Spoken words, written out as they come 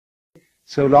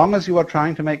So long as you are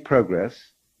trying to make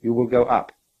progress, you will go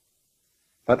up.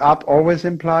 But up always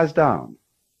implies down.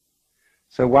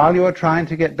 So while you are trying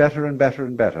to get better and better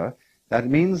and better, that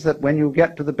means that when you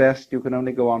get to the best, you can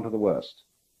only go on to the worst.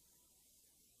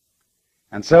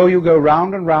 And so you go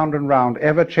round and round and round,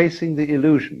 ever chasing the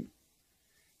illusion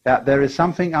that there is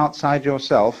something outside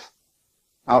yourself,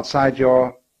 outside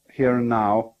your here and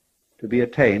now, to be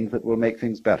attained that will make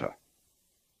things better.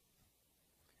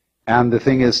 And the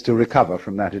thing is to recover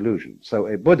from that illusion. So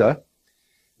a Buddha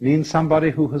means somebody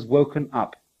who has woken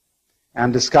up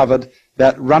and discovered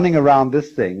that running around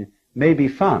this thing may be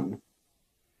fun,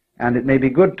 and it may be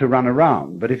good to run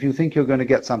around, but if you think you're going to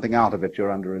get something out of it,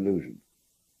 you're under illusion,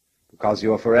 because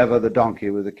you're forever the donkey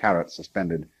with the carrot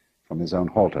suspended from his own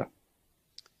halter.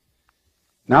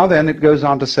 Now then, it goes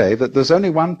on to say that there's only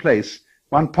one place,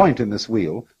 one point in this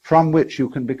wheel from which you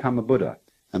can become a Buddha,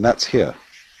 and that's here.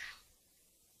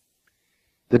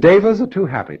 The Devas are too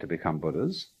happy to become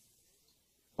Buddhas,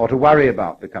 or to worry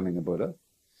about becoming a Buddha.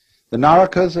 The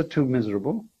Narakas are too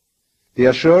miserable. The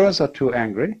Asuras are too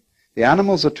angry. The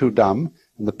animals are too dumb,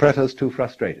 and the Pretas too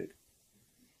frustrated.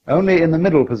 Only in the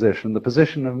middle position, the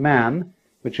position of man,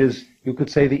 which is, you could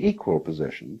say, the equal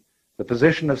position, the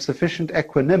position of sufficient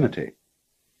equanimity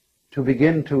to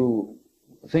begin to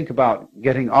think about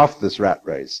getting off this rat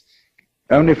race,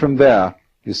 only from there,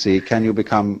 you see, can you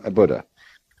become a Buddha.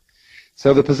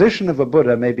 So the position of a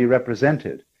Buddha may be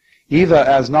represented either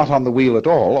as not on the wheel at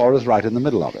all or as right in the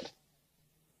middle of it.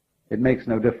 It makes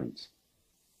no difference.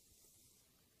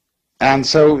 And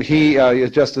so he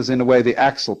is just as, in a way, the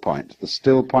axle point, the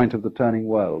still point of the turning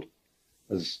world,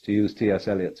 as to use T.S.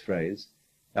 Eliot's phrase,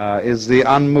 is the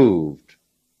unmoved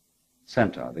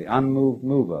center, the unmoved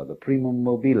mover, the primum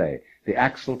mobile, the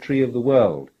axle tree of the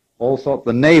world. All thought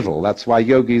the navel, that's why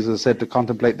yogis are said to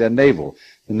contemplate their navel.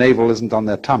 The navel isn't on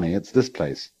their tummy, it's this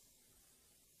place,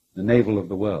 the navel of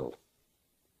the world.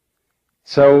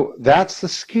 So that's the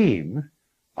scheme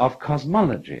of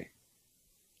cosmology,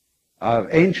 of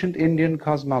ancient Indian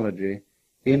cosmology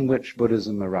in which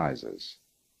Buddhism arises.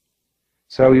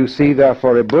 So you see,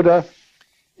 therefore, a Buddha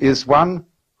is one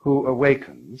who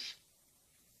awakens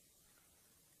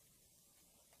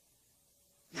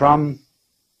from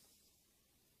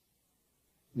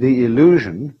the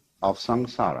illusion of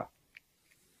samsara.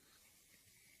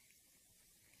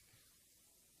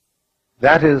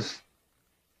 That is,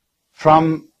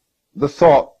 from the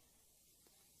thought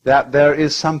that there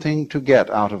is something to get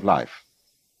out of life,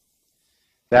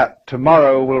 that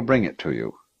tomorrow will bring it to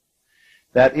you,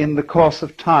 that in the course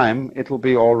of time it will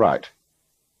be all right.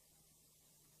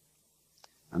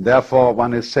 And therefore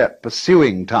one is set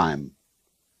pursuing time,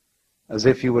 as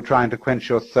if you were trying to quench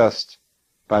your thirst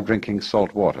by drinking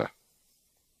salt water.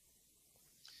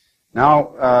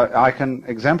 Now, I can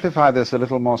exemplify this a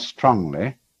little more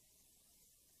strongly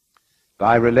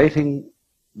by relating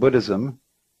Buddhism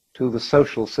to the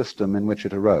social system in which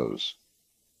it arose.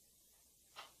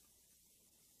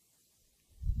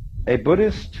 A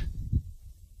Buddhist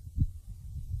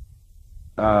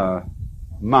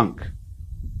monk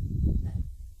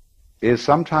is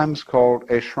sometimes called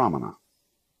a shramana.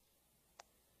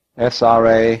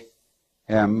 S-R-A-M-A-N-A,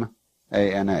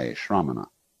 shramana.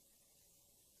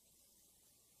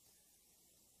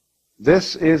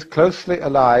 This is closely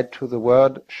allied to the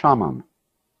word shaman.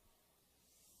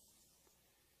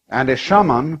 And a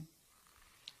shaman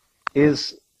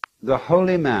is the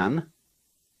holy man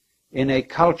in a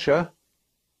culture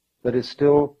that is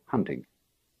still hunting.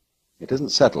 It isn't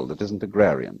settled, it isn't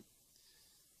agrarian.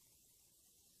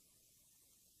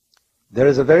 There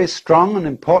is a very strong and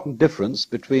important difference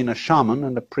between a shaman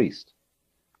and a priest.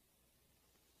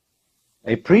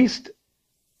 A priest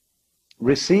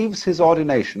receives his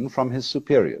ordination from his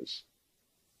superiors.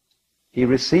 He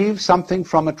receives something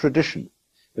from a tradition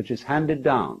which is handed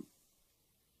down.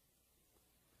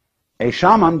 A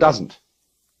shaman doesn't.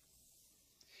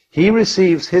 He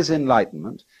receives his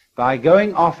enlightenment by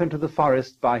going off into the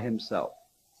forest by himself,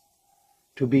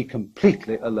 to be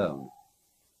completely alone.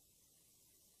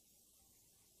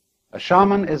 A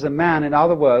shaman is a man, in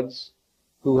other words,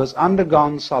 who has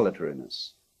undergone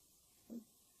solitariness.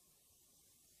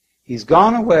 He's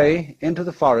gone away into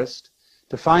the forest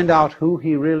to find out who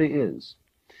he really is,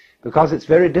 because it's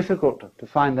very difficult to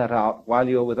find that out while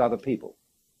you're with other people.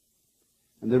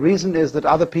 And the reason is that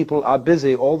other people are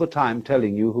busy all the time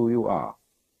telling you who you are,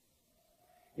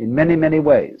 in many, many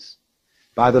ways,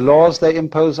 by the laws they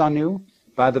impose on you,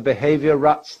 by the behavior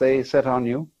ruts they set on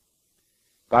you,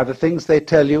 by the things they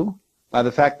tell you, by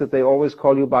the fact that they always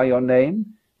call you by your name,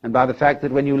 and by the fact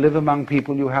that when you live among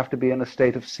people you have to be in a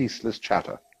state of ceaseless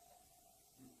chatter.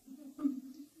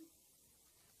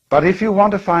 But if you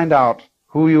want to find out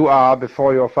who you are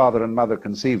before your father and mother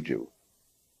conceived you,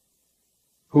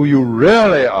 who you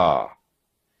really are,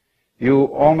 you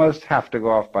almost have to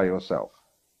go off by yourself.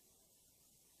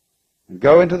 And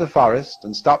go into the forest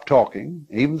and stop talking,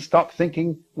 even stop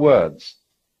thinking words,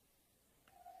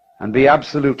 and be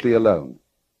absolutely alone.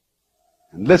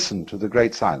 And listen to the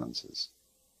great silences.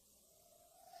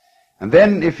 And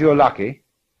then, if you're lucky,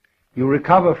 you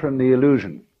recover from the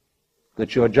illusion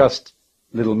that you're just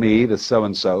little me, the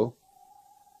so-and-so,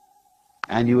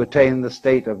 and you attain the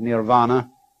state of nirvana,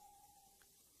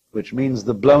 which means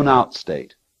the blown-out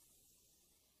state,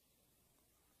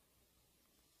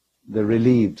 the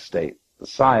relieved state, the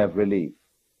sigh of relief.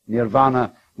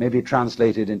 Nirvana may be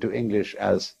translated into English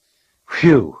as,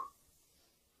 phew,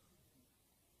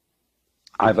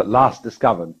 I've at last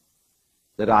discovered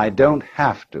that I don't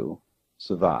have to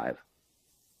survive.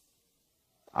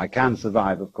 I can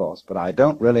survive, of course, but I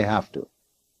don't really have to.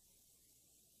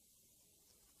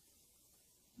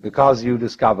 Because you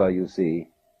discover, you see,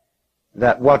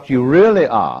 that what you really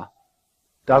are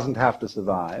doesn't have to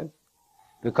survive,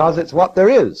 because it's what there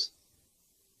is.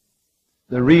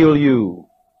 The real you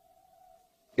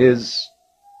is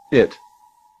it,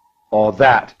 or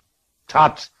that.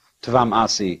 Tat tvam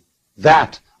asi,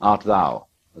 that art thou,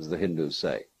 as the Hindus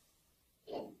say.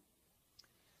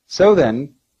 So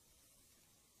then,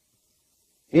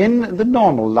 in the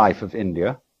normal life of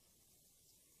India,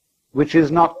 which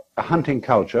is not a hunting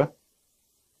culture,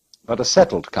 but a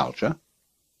settled culture,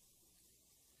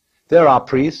 there are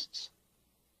priests,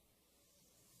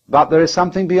 but there is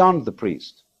something beyond the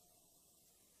priest.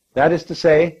 That is to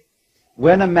say,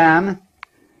 when a man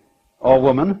or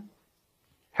woman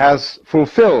has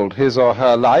fulfilled his or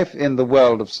her life in the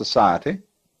world of society,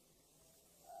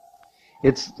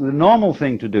 it's the normal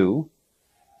thing to do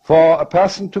for a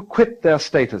person to quit their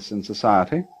status in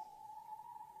society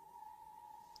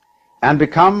and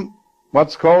become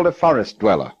what's called a forest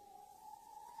dweller.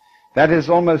 That is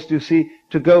almost, you see,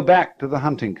 to go back to the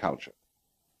hunting culture.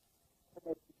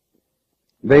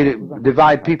 They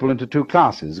divide people into two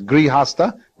classes,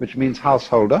 grihasta, which means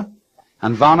householder,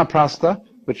 and vanaprastha,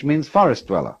 which means forest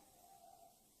dweller.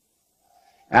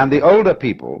 And the older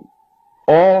people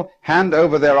all hand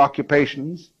over their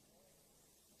occupations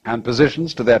and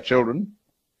positions to their children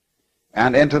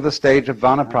and enter the stage of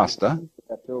vanaprastha,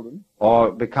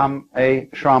 or become a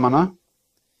shramana,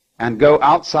 and go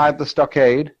outside the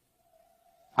stockade.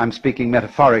 I'm speaking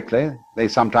metaphorically. They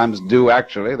sometimes do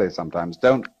actually, they sometimes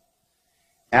don't.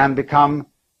 And become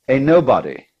a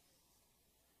nobody.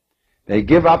 They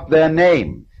give up their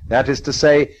name, that is to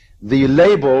say, the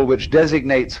label which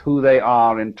designates who they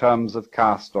are in terms of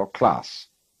caste or class.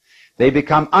 They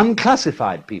become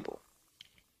unclassified people.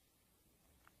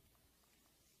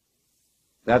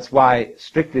 That's why,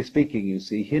 strictly speaking, you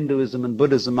see, Hinduism and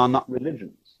Buddhism are not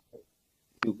religions.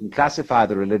 You can classify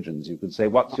the religions. You can say,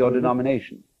 what's your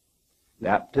denomination?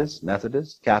 Baptist,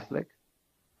 Methodist, Catholic,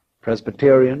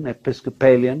 Presbyterian,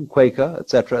 Episcopalian, Quaker,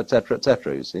 etc., etc.,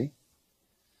 etc., you see.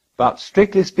 But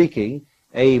strictly speaking,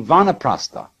 a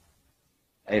vanaprastha,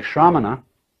 a shramana,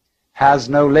 has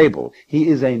no label. He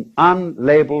is an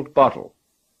unlabeled bottle.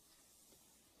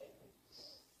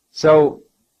 So,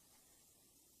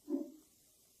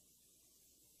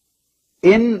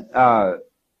 in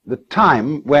the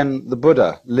time when the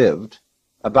Buddha lived,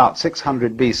 about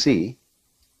 600 BC,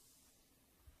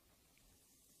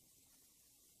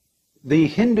 the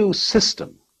Hindu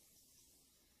system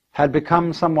had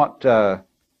become somewhat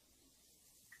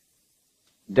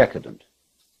decadent.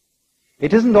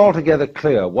 It isn't altogether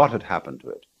clear what had happened to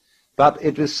it, but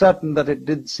it is certain that it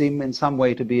did seem in some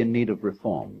way to be in need of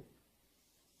reform.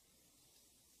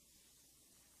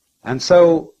 And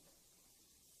so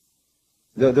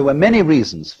there were many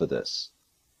reasons for this.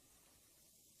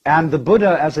 And the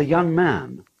Buddha, as a young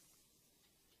man,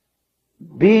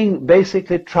 being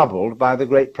basically troubled by the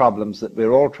great problems that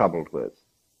we're all troubled with,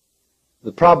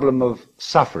 the problem of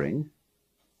suffering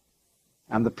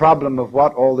and the problem of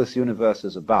what all this universe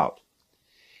is about,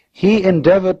 he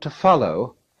endeavored to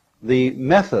follow the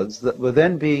methods that were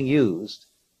then being used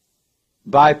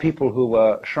by people who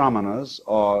were shramanas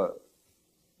or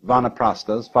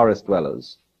vanaprasthas, forest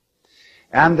dwellers.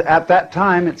 And at that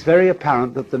time, it's very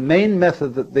apparent that the main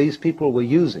method that these people were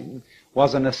using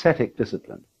was an ascetic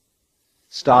discipline.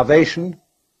 Starvation,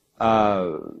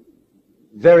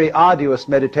 very arduous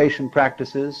meditation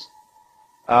practices,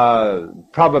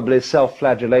 probably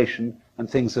self-flagellation, and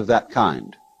things of that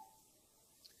kind.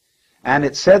 And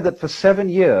it's said that for 7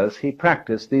 years he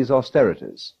practiced these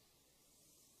austerities.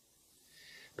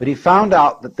 But he found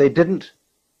out that they didn't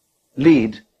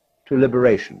lead to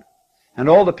liberation. And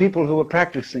all the people who were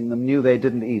practicing them knew they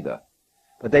didn't either.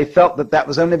 But they felt that that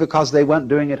was only because they weren't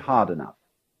doing it hard enough.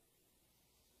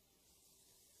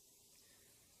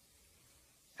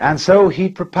 And so he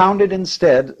propounded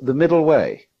instead the middle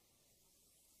way.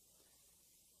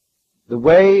 The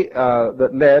way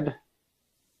that led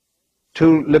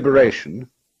to liberation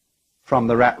from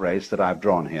the rat race that I've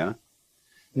drawn here,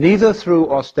 neither through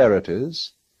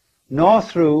austerities nor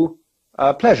through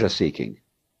pleasure-seeking.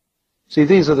 See,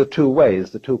 these are the two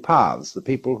ways, the two paths. The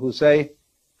people who say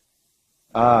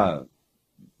the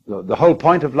whole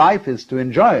point of life is to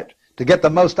enjoy it, to get the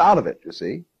most out of it, you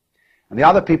see. And the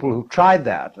other people who tried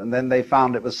that, and then they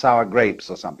found it was sour grapes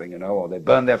or something, you know, or they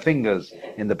burned their fingers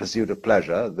in the pursuit of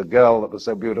pleasure. The girl that was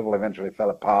so beautiful eventually fell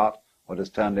apart or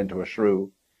just turned into a shrew,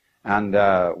 and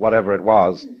whatever it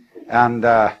was. And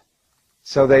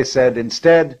so they said,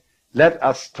 instead, let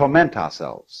us torment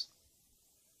ourselves.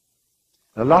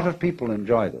 A lot of people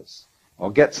enjoy this,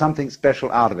 or get something special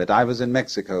out of it. I was in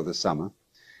Mexico this summer,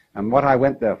 and what I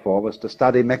went there for was to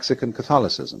study Mexican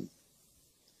Catholicism,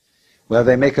 where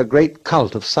they make a great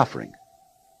cult of suffering.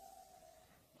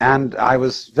 And I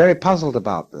was very puzzled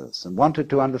about this and wanted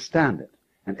to understand it.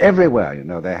 And everywhere, you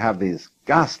know, they have these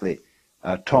ghastly,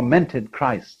 tormented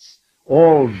Christs,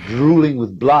 all drooling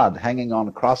with blood, hanging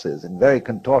on crosses in very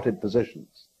contorted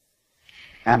positions.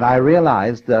 And I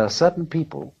realized there are certain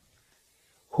people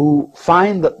who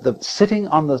find that the sitting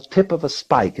on the tip of a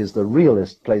spike is the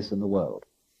realest place in the world.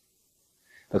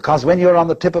 Because when you're on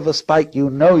the tip of a spike, you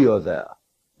know you're there.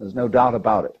 There's no doubt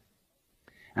about it.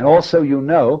 And also you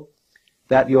know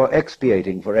that you're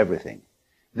expiating for everything.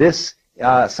 This,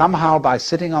 somehow by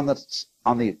sitting on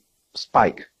the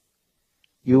spike,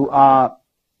 you are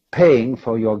paying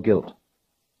for your guilt.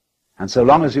 And so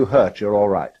long as you hurt, you're all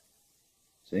right.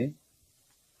 See?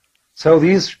 So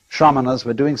these Shramanas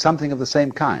were doing something of the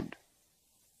same kind.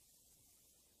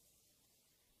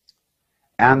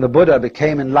 And the Buddha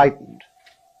became enlightened,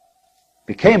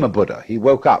 became a Buddha. He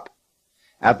woke up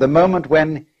at the moment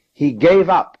when he gave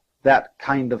up that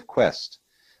kind of quest,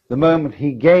 the moment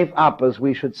he gave up, as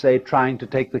we should say, trying to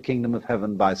take the kingdom of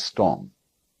heaven by storm.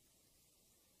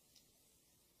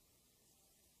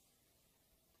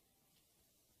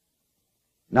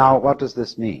 Now, what does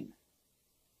this mean?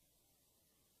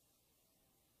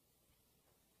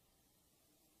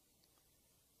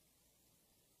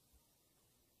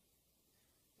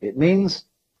 It means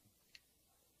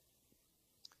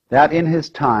that in his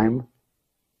time,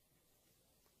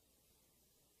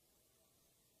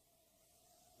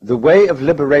 the way of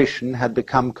liberation had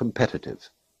become competitive,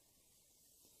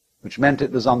 which meant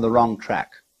it was on the wrong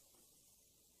track.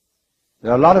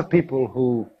 There are a lot of people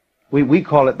who, we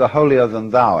call it the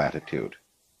holier-than-thou attitude,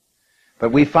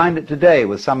 but we find it today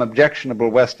with some objectionable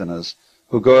Westerners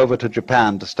who go over to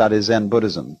Japan to study Zen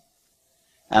Buddhism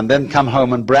and then come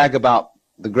home and brag about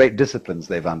the great disciplines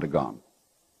they've undergone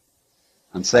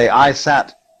and say, I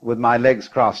sat with my legs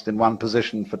crossed in one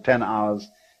position for 10 hours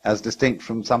as distinct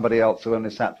from somebody else who only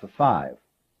sat for 5.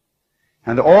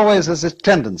 And always there's this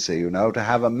tendency, you know, to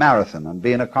have a marathon and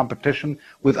be in a competition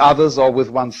with others or with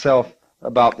oneself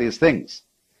about these things.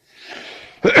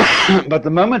 But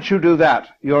the moment you do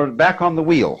that, you're back on the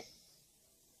wheel.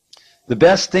 The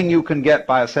best thing you can get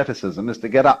by asceticism is to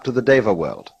get up to the Deva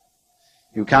world.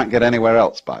 You can't get anywhere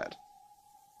else by it.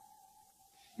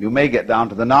 You may get down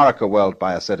to the Naraka world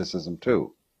by asceticism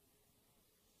too.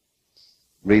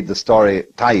 Read the story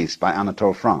Thais by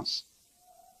Anatole France.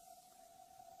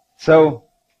 So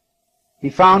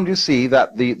he found, you see,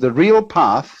 that the real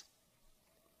path,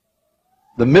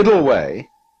 the middle way,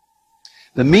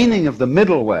 the meaning of the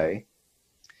middle way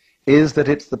is that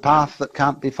it's the path that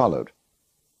can't be followed.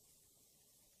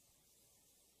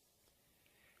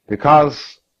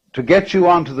 Because to get you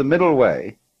onto the middle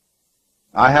way,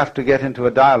 I have to get into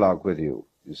a dialogue with you,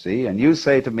 you see, and you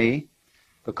say to me,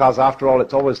 because after all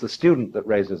it's always the student that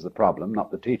raises the problem,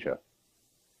 not the teacher.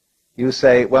 You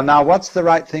say, well now what's the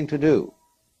right thing to do?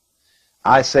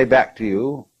 I say back to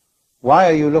you, why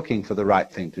are you looking for the right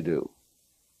thing to do?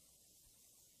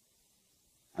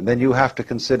 And then you have to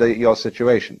consider your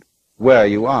situation, where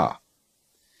you are.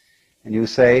 And you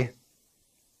say,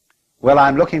 well,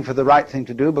 I'm looking for the right thing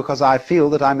to do because I feel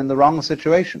that I'm in the wrong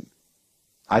situation.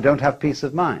 I don't have peace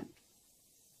of mind.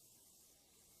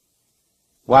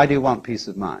 Why do you want peace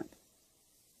of mind?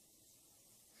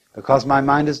 Because my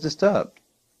mind is disturbed.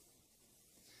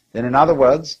 Then in other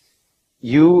words,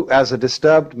 you as a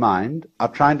disturbed mind are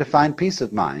trying to find peace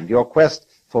of mind. Your quest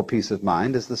for peace of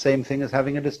mind is the same thing as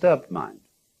having a disturbed mind.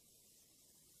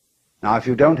 Now if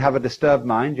you don't have a disturbed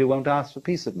mind, you won't ask for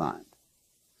peace of mind.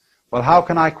 Well, how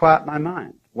can I quiet my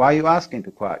mind? Why are you asking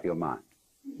to quiet your mind?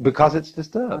 Because it's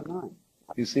disturbed.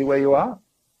 You see where you are?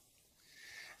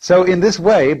 So in this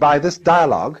way, by this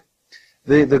dialogue,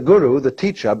 the guru, the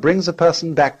teacher, brings a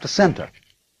person back to center.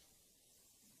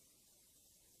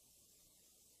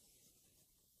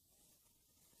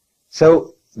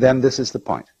 So then this is the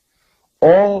point.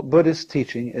 All Buddhist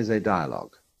teaching is a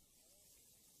dialogue.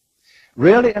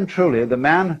 Really and truly, the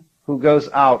man who goes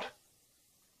out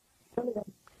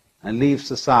and leaves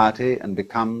society and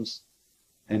becomes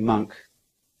a monk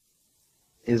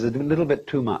is a little bit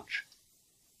too much.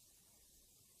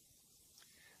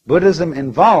 Buddhism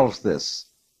involves this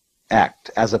act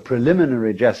as a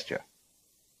preliminary gesture.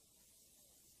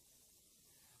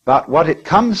 But what it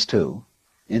comes to,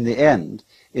 in the end,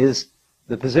 is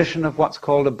the position of what's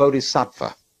called a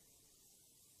bodhisattva.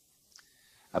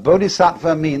 A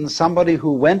bodhisattva means somebody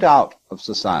who went out of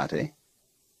society,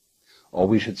 or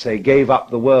we should say gave up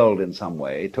the world in some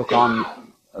way, took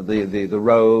on the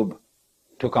robe,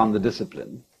 took on the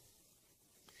discipline.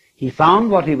 He found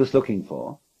what he was looking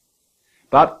for,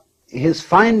 but his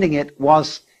finding it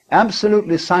was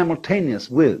absolutely simultaneous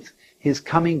with his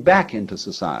coming back into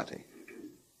society.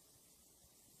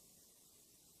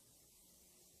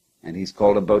 And he's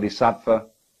called a bodhisattva,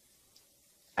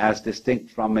 as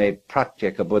distinct from a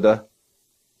pratyeka Buddha,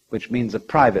 which means a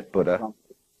private Buddha,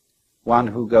 one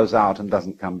who goes out and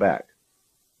doesn't come back.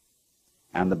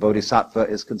 And the bodhisattva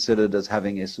is considered as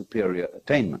having a superior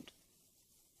attainment,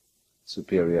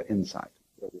 superior insight.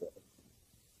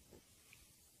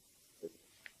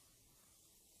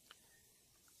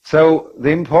 So the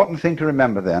important thing to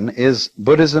remember then is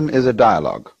Buddhism is a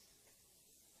dialogue.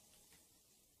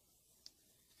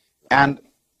 And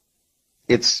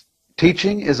its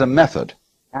teaching is a method,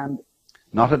 and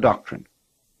not a doctrine.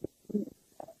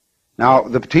 Now,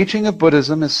 the teaching of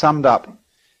Buddhism is summed up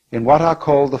in what are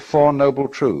called the Four Noble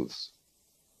Truths.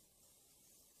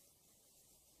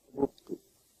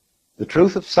 The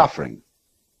truth of suffering,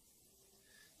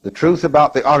 the truth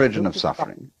about the origin of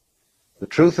suffering, the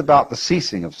truth about the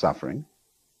ceasing of suffering,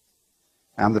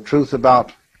 and the truth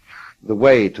about the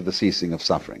way to the ceasing of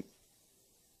suffering.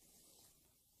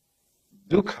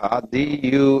 Dukkha,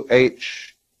 D-U-H-K-H-A,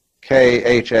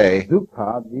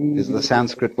 is the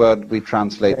Sanskrit word we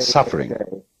translate suffering.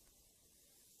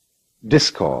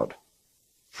 Discord,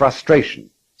 frustration,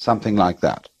 something like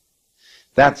that.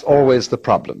 That's always the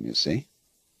problem, you see.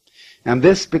 And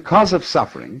this, because of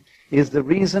suffering, is the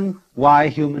reason why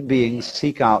human beings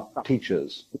seek out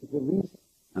teachers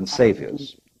and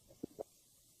saviors.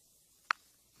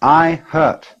 I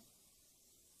hurt,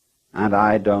 and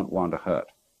I don't want to hurt.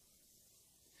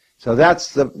 So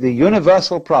that's the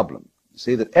universal problem, you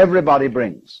see, that everybody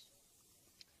brings.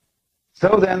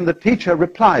 So then the teacher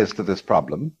replies to this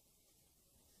problem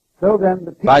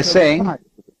by saying,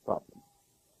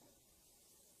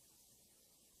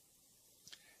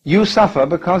 you suffer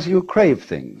because you crave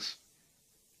things.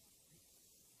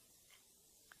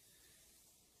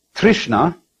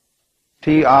 Trishna,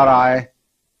 T-R-I-S-H-N-A,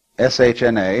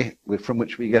 from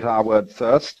which we get our word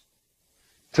thirst,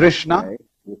 Trishna,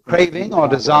 craving or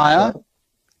desire,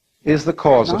 is the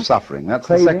cause of suffering. That's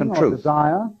the second truth.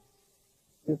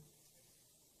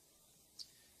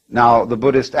 Now, the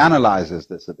Buddhist analyzes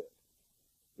this a bit.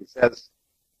 He says,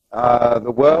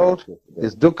 the world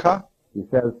is dukkha. He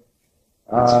says,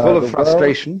 it's full of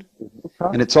frustration,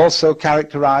 and it's also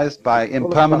characterized by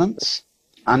impermanence,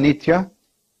 anitya,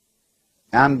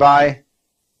 and by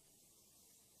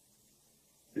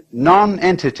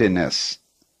non-entityness,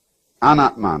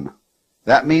 anatman.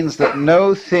 That means that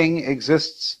no thing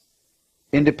exists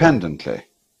independently.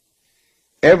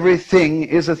 Everything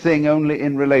is a thing only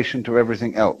in relation to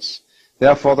everything else.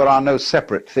 Therefore, there are no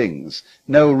separate things,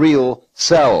 no real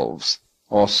selves,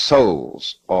 or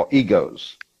souls, or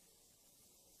egos.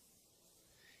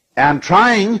 And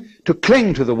trying to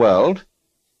cling to the world,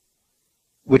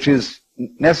 which is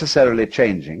necessarily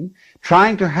changing,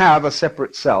 trying to have a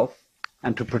separate self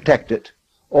and to protect it,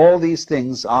 all these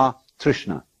things are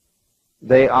trishna.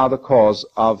 They are the cause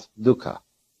of dukkha.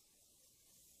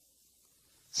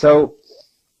 So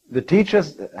the teacher,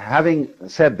 having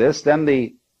said this, then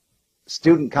the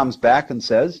student comes back and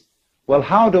says, well,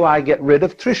 how do I get rid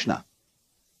of trishna?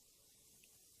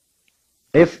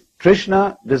 If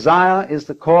trishna, desire, is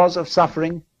the cause of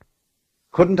suffering,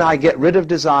 couldn't I get rid of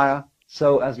desire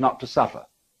so as not to suffer?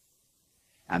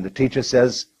 And the teacher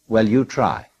says, well, you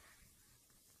try.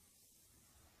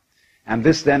 And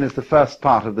this then is the first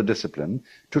part of the discipline,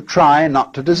 to try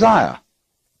not to desire,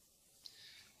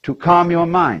 to calm your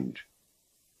mind,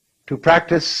 to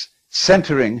practice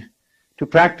centering, to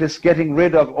practice getting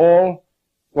rid of all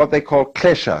what they call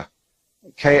klesha,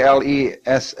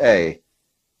 K-L-E-S-A,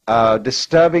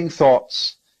 disturbing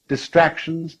thoughts,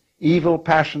 distractions, evil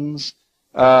passions,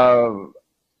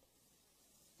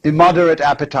 immoderate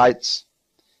appetites,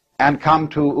 and come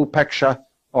to upeksha,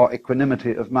 or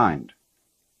equanimity of mind.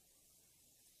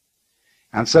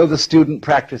 And so the student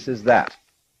practices that.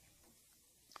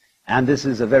 And this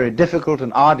is a very difficult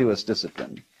and arduous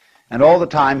discipline. And all the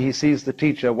time he sees the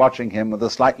teacher watching him with a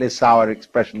slightly sour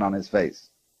expression on his face.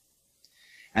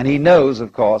 And he knows,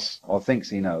 of course, or thinks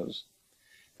he knows,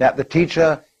 that the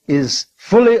teacher is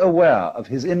fully aware of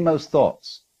his inmost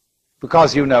thoughts.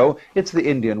 Because, you know, it's the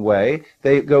Indian way.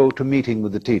 They go to meeting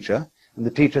with the teacher, and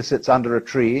the teacher sits under a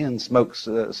tree and smokes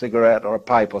a cigarette or a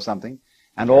pipe or something,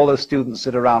 and all the students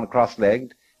sit around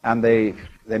cross-legged, and they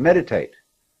meditate.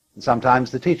 And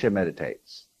sometimes the teacher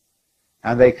meditates.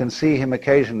 And they can see him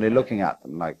occasionally looking at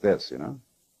them like this, you know.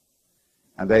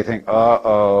 And they think,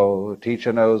 uh-oh, the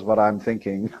teacher knows what I'm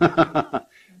thinking,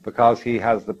 because he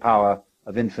has the power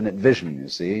of infinite vision, you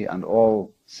see, and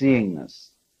all-seeingness.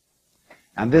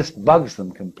 And this bugs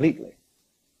them completely.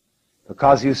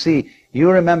 Because, you see, you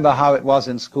remember how it was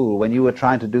in school when you were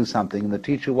trying to do something and the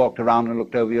teacher walked around and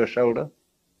looked over your shoulder?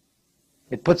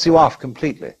 It puts you off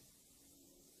completely.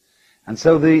 And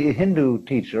so the Hindu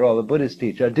teacher or the Buddhist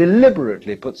teacher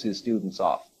deliberately puts his students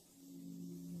off.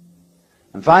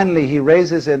 And finally he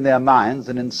raises in their minds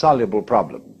an insoluble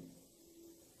problem.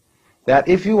 That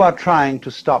if you are trying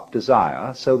to stop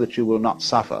desire so that you will not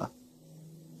suffer,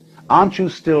 aren't you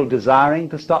still desiring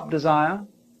to stop desire?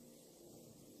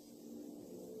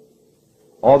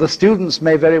 Or the students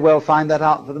may very well find that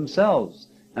out for themselves.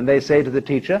 And they say to the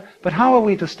teacher, but how are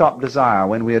we to stop desire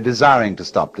when we are desiring to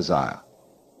stop desire?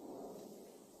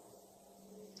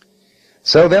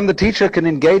 So then the teacher can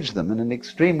engage them in an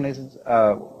extremely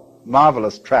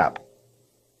marvelous trap.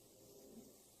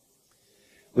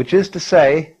 Which is to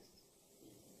say,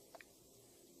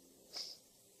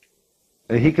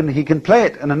 he can play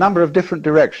it in a number of different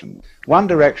directions. One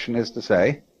direction is to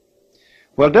say,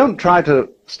 well, don't try to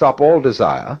stop all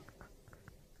desire,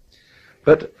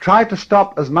 but try to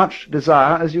stop as much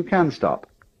desire as you can stop.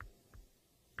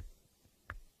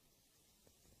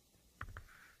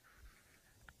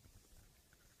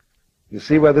 You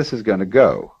see where this is going to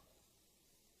go.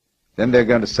 Then they're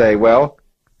going to say, well,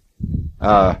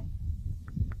 I'm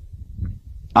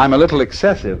a little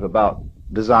excessive about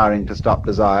desiring to stop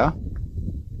desire.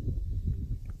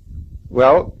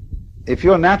 Well, if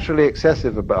you're naturally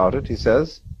excessive about it, he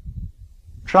says,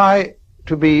 try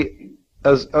to be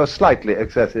as slightly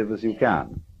excessive as you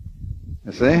can.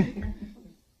 You see?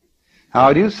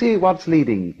 How do you see what's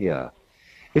leading here?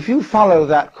 If you follow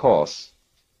that course,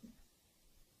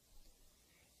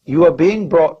 you are being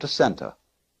brought to center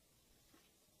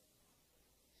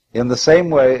in the same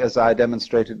way as I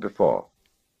demonstrated before.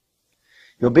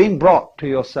 You're being brought to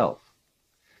yourself,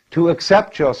 to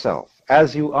accept yourself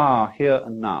as you are here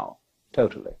and now,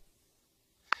 totally.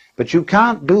 But you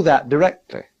can't do that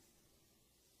directly,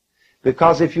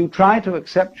 because if you try to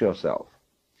accept yourself,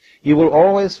 you will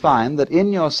always find that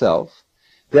in yourself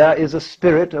there is a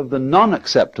spirit of the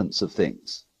non-acceptance of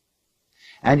things,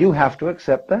 and you have to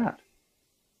accept that.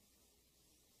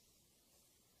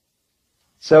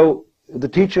 So the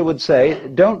teacher would say,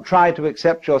 don't try to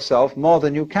accept yourself more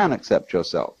than you can accept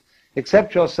yourself.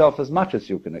 Accept yourself as much as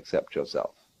you can accept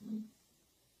yourself.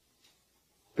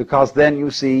 Because then, you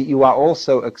see, you are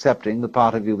also accepting the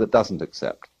part of you that doesn't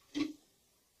accept.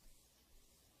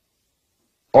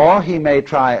 Or he may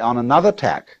try on another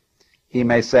tack. He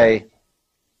may say,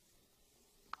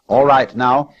 all right,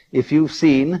 now, if you've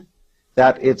seen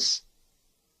that it's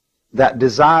that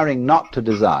desiring not to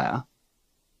desire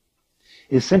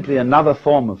is simply another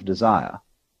form of desire.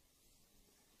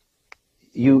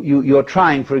 You're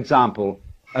trying, for example,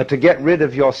 to get rid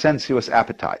of your sensuous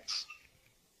appetites.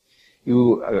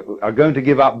 You are going to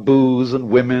give up booze and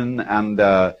women and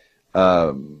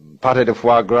pâté de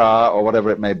foie gras or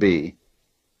whatever it may be.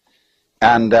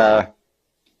 And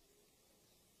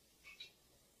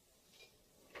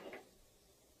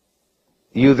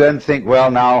you then think, well,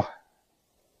 now,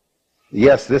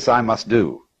 yes, this I must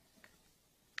do.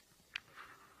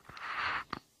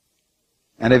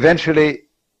 And eventually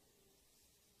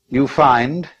you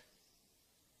find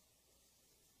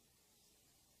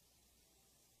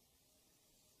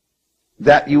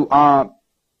that you are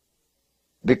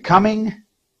becoming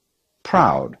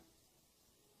proud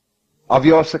of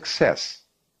your success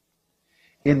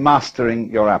in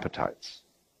mastering your appetites.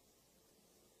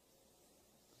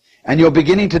 And you're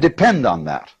beginning to depend on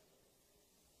that.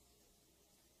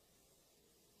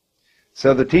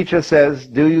 So the teacher says,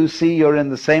 do you see you're in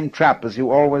the same trap as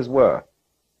you always were?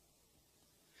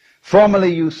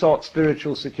 Formerly you sought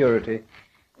spiritual security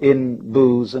in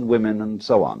booze and women and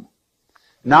so on.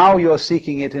 Now you're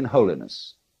seeking it in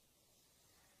holiness.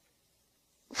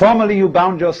 Formerly you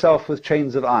bound yourself with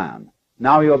chains of iron.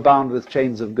 Now you're bound with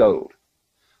chains of gold.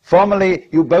 Formerly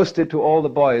you boasted to all the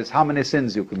boys how many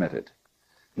sins you committed.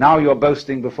 Now you're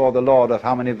boasting before the Lord of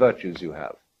how many virtues you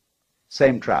have.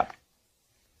 Same trap.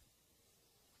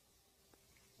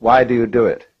 Why do you do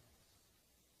it?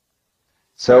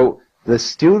 So the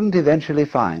student eventually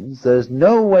finds there's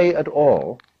no way at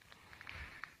all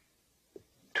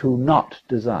to not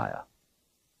desire.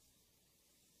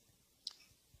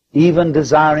 Even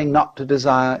desiring not to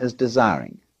desire is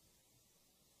desiring.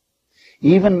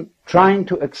 Even trying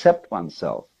to accept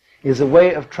oneself is a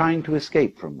way of trying to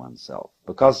escape from oneself,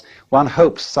 because one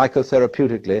hopes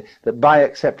psychotherapeutically that by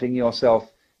accepting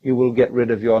yourself you will get rid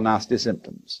of your nasty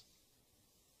symptoms.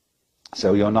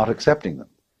 So you're not accepting them.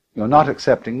 You're not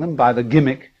accepting them by the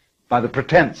gimmick, by the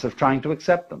pretense of trying to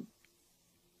accept them.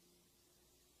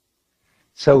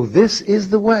 So this is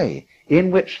the way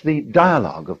in which the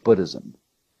dialogue of Buddhism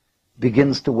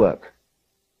begins to work.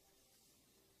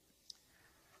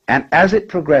 And as it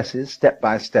progresses step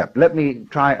by step, let me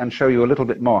try and show you a little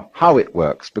bit more how it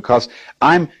works, because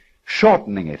I'm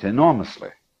shortening it enormously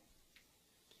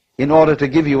in order to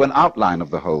give you an outline of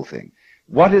the whole thing.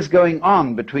 What is going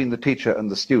on between the teacher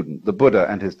and the student, the Buddha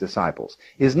and his disciples,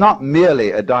 is not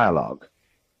merely a dialogue.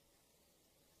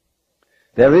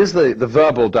 There is the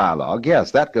verbal dialogue,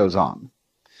 yes, that goes on.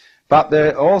 But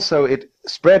there also it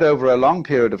spread over a long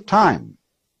period of time.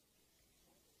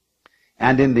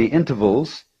 And in the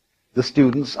intervals, the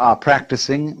students are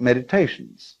practicing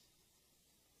meditations.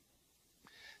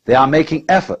 They are making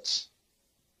efforts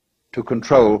to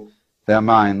control their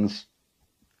minds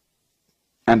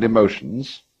and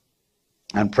emotions,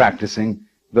 and practicing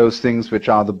those things which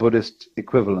are the Buddhist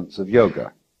equivalents of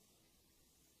yoga.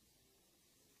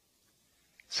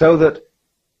 So that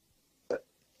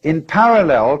in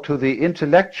parallel to the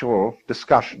intellectual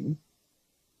discussion,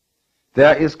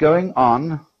 there is going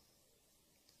on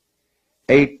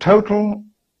a total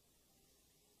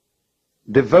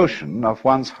devotion of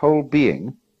one's whole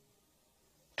being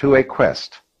to a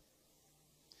quest,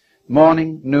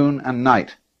 morning, noon, and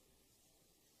night.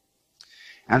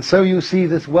 And so you see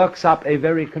this works up a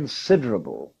very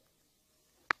considerable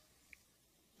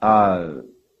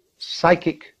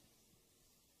psychic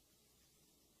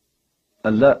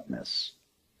alertness.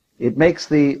 It makes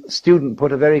the student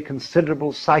put a very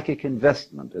considerable psychic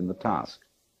investment in the task.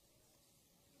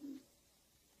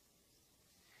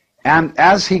 And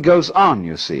as he goes on,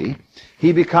 you see,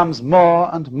 he becomes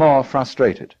more and more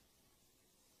frustrated.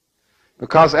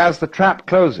 Because as the trap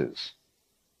closes,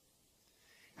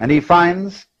 and he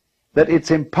finds that it's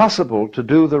impossible to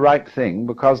do the right thing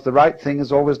because the right thing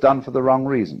is always done for the wrong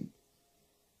reason.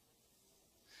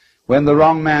 When the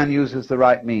wrong man uses the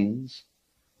right means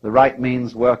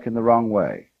work in the wrong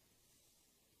way.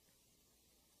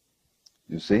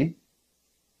 You see?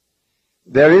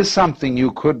 There is something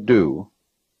you could do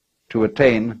to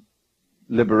attain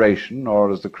liberation,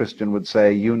 or as the Christian would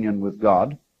say, union with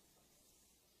God,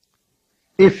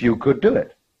 if you could do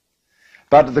it.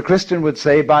 But the Christian would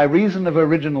say, by reason of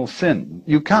original sin,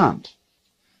 you can't.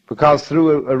 Because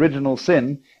through original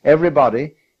sin,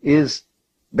 everybody is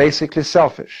basically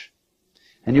selfish.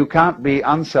 And you can't be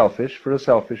unselfish for a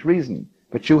selfish reason.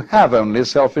 But you have only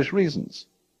selfish reasons.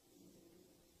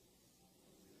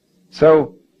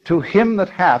 So, to him that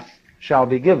hath shall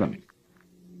be given.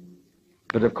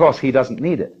 But of course he doesn't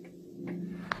need it.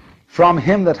 From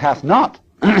him that hath not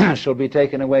shall be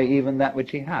taken away even that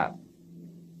which he hath.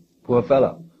 Poor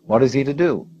fellow, what is he to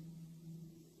do?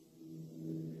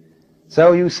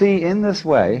 So you see, in this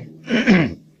way,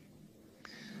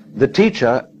 the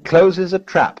teacher closes a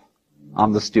trap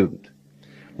on the student,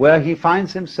 where he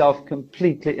finds himself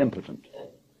completely impotent.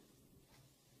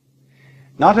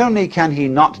 Not only can he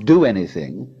not do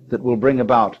anything that will bring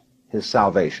about his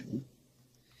salvation,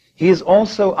 he is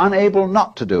also unable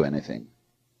not to do anything.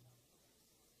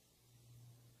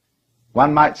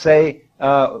 One might say,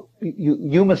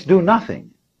 you must do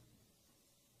nothing.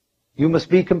 You must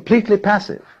be completely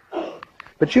passive.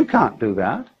 But you can't do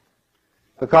that,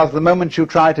 because the moment you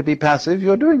try to be passive,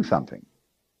 you're doing something.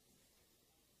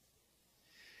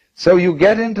 So you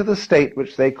get into the state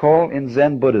which they call in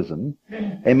Zen Buddhism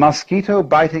a mosquito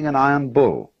biting an iron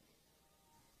bull.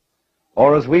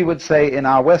 Or as we would say in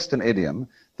our Western idiom,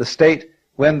 the state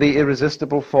when the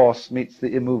irresistible force meets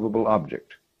the immovable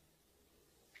object.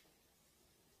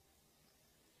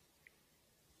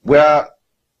 Where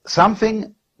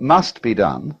something must be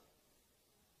done,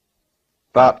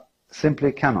 but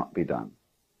simply cannot be done.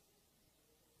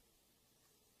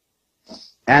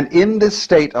 And in this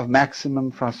state of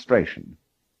maximum frustration,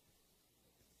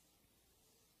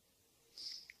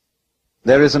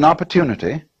 there is an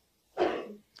opportunity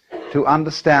to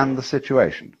understand the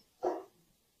situation.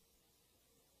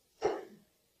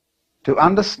 To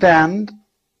understand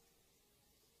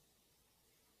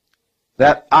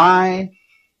that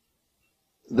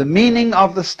the meaning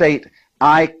of the state,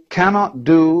 I cannot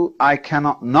do, I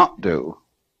cannot not do.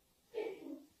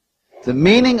 The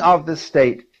meaning of this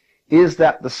state is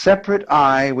that the separate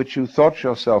I which you thought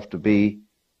yourself to be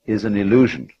is an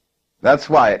illusion. That's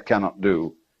why it cannot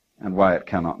do and why it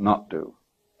cannot not do.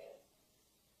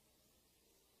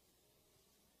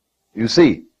 You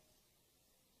see,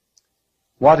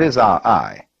 what is our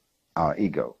I, our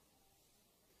ego?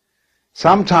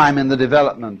 Sometime in the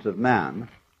development of man,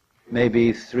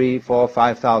 maybe 3, 4,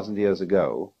 5,000 years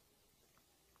ago,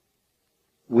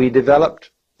 we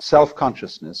developed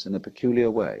self-consciousness in a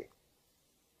peculiar way.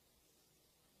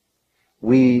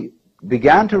 We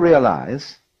began to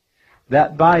realize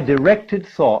that by directed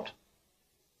thought,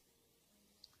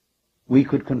 we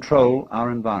could control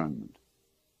our environment.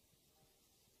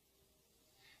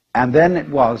 And then it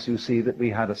was, you see, that we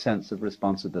had a sense of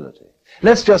responsibility.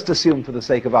 Let's just assume, for the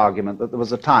sake of argument, that there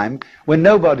was a time when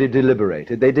nobody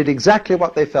deliberated. They did exactly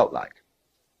what they felt like.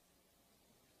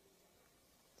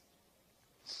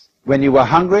 When you were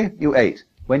hungry, you ate.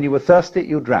 When you were thirsty,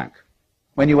 you drank.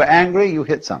 When you were angry, you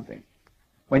hit something.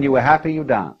 When you were happy, you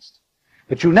danced.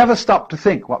 But you never stopped to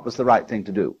think what was the right thing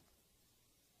to do.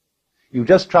 You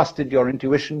just trusted your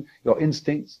intuition, your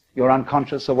instincts, your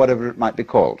unconscious, or whatever it might be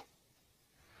called.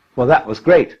 Well, that was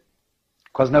great,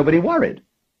 because nobody worried.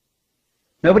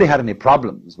 Nobody had any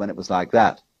problems when it was like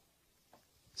that.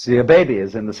 See, a baby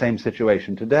is in the same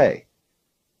situation today.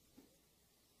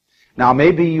 Now,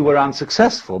 maybe you were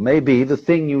unsuccessful. Maybe the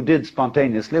thing you did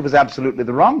spontaneously was absolutely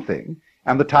the wrong thing,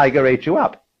 and the tiger ate you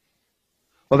up.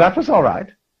 Well, that was all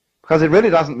right, because it really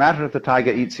doesn't matter if the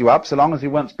tiger eats you up, so long as you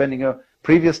weren't spending your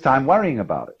previous time worrying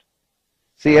about it.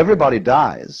 See, everybody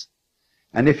dies,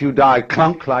 and if you die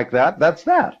clunk like that, that's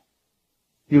that.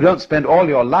 You don't spend all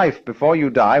your life before you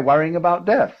die worrying about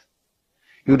death.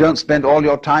 You don't spend all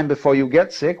your time before you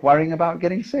get sick worrying about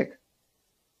getting sick.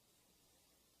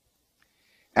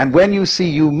 And when you see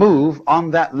you move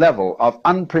on that level of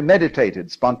unpremeditated,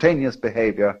 spontaneous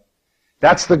behavior,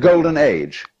 that's the golden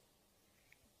age.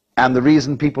 And the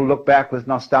reason people look back with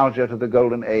nostalgia to the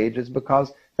golden age is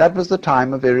because that was the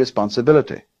time of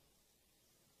irresponsibility.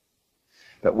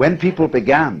 But when people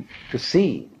began to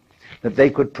see that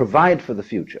they could provide for the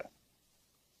future,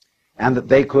 and that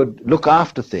they could look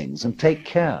after things and take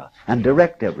care and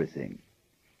direct everything,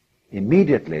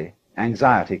 immediately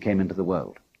anxiety came into the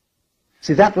world.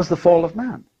 See, that was the fall of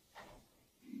man.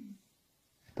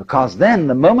 Because then,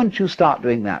 the moment you start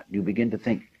doing that, you begin to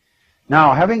think,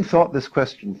 now, having thought this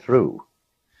question through,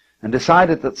 and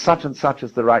decided that such and such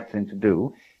is the right thing to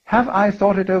do, have I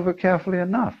thought it over carefully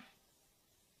enough?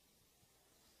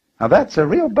 Now, that's a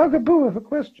real bugaboo of a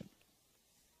question.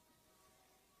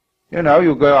 You know,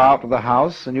 you go out of the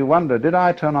house and you wonder, did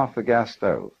I turn off the gas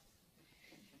stove?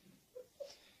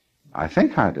 I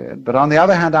think I did, but on the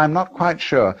other hand, I'm not quite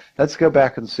sure. Let's go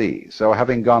back and see. So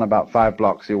having gone about 5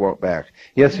 blocks, you walk back.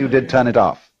 Yes, you did turn it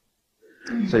off.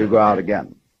 So you go out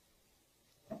again.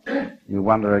 You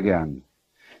wonder again.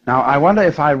 Now, I wonder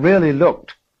if I really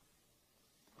looked,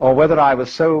 or whether I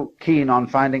was so keen on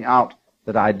finding out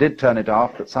that I did turn it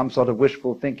off, that some sort of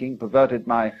wishful thinking perverted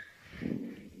my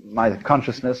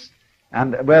consciousness,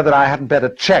 and whether I hadn't better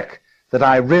check that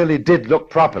I really did look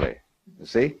properly. You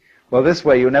see? Well, this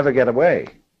way you never get away.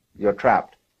 You're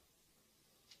trapped.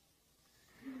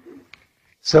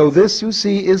 So this, you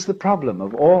see, is the problem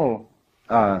of all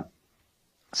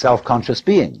self-conscious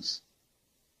beings.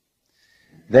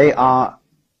 They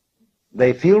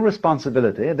feel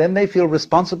responsibility, then they feel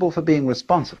responsible for being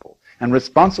responsible, and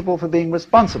responsible for being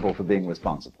responsible for being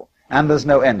responsible, and there's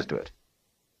no end to it.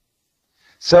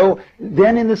 So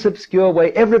then, in this obscure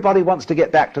way, everybody wants to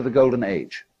get back to the golden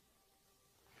age.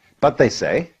 But they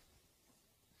say,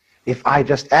 if I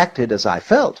just acted as I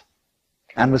felt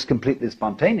and was completely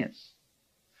spontaneous,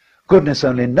 goodness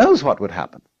only knows what would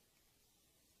happen.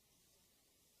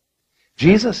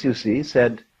 Jesus, you see,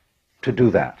 said to do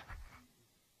that.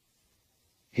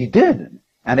 He did.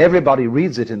 And everybody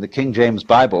reads it in the King James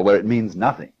Bible where it means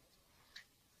nothing.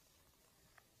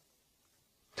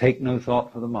 Take no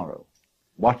thought for the morrow.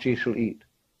 What ye shall eat,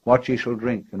 what ye shall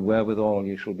drink, and wherewithal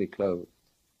ye shall be clothed.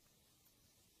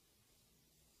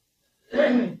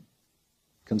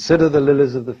 Consider the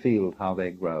lilies of the field, how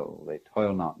they grow. They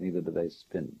toil not, neither do they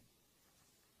spin.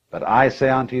 But I say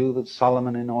unto you that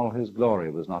Solomon in all his glory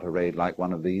was not arrayed like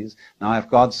one of these. Now if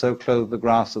God so clothed the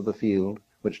grass of the field,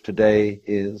 which today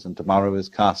is and tomorrow is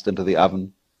cast into the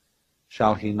oven,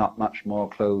 shall he not much more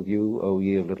clothe you, O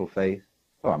ye of little faith?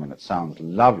 Oh, I mean, it sounds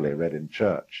lovely read in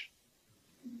church.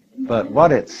 But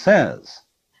what it says,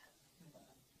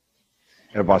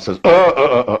 everybody says,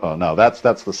 no, that's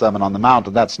the Sermon on the Mount,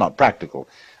 and that's not practical.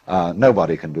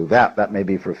 Nobody can do that. That may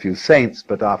be for a few saints,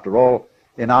 but after all,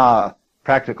 in our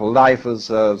practical life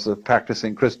as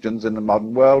practicing Christians in the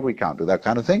modern world, we can't do that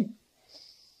kind of thing.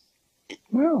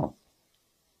 Well,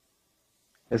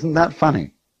 isn't that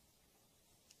funny?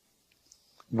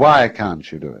 Why can't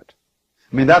you do it?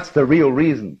 I mean, that's the real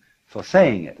reason for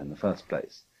saying it in the first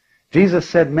place. Jesus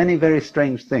said many very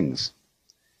strange things.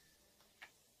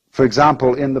 For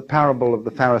example, in the parable of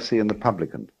the Pharisee and the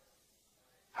publican,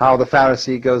 how the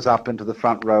Pharisee goes up into the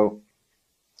front row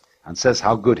and says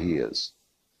how good he is,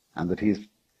 and that he's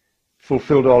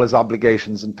fulfilled all his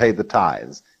obligations and paid the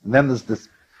tithes. And then there's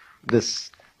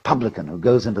this publican who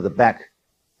goes into the back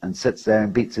and sits there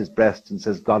and beats his breast and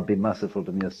says, God be merciful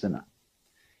to me, a sinner.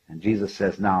 And Jesus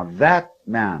says, now that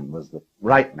man was the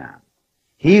right man.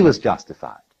 He was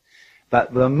justified.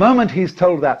 But the moment he's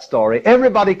told that story,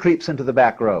 everybody creeps into the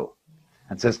back row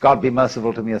and says, God be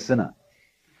merciful to me, a sinner.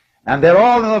 And they're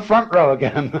all in the front row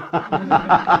again.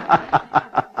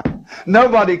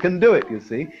 Nobody can do it, you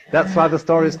see. That's why the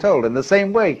story is told. In the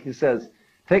same way, he says,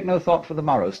 take no thought for the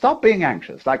morrow. Stop being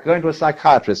anxious. Like going to a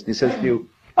psychiatrist and he says to you,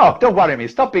 oh, don't worry me.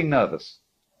 Stop being nervous.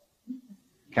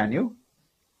 Can you?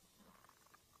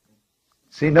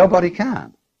 See, nobody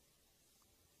can.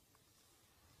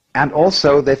 And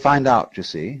also they find out, you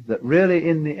see, that really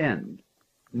in the end,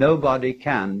 nobody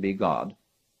can be God.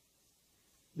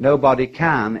 Nobody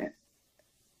can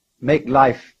make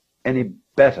life any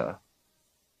better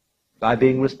by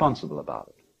being responsible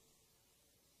about it.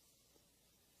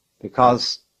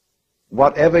 Because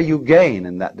whatever you gain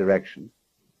in that direction,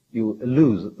 you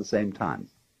lose at the same time.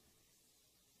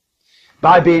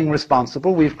 By being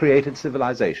responsible, we've created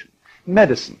civilization,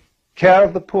 medicine, care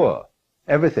of the poor,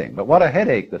 everything. But what a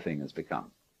headache the thing has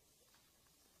become.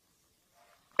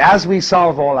 As we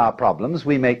solve all our problems,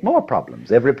 we make more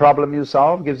problems. Every problem you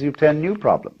solve gives you 10 new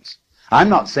problems. I'm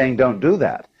not saying don't do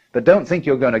that, but don't think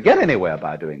you're going to get anywhere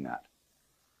by doing that.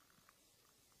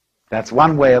 That's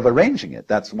one way of arranging it.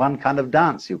 That's one kind of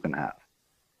dance you can have,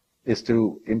 is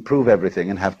to improve everything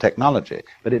and have technology.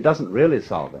 But it doesn't really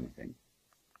solve anything.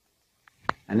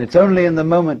 And it's only in the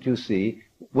moment, you see,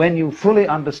 when you fully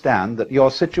understand that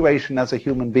your situation as a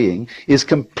human being is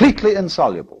completely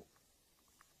insoluble,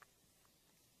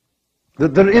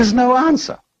 that there is no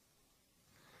answer,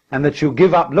 and that you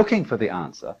give up looking for the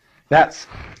answer, that's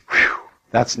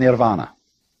nirvana.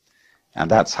 And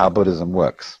that's how Buddhism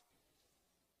works.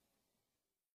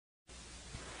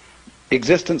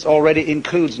 Existence already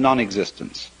includes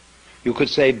non-existence. You could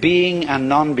say being and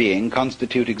non-being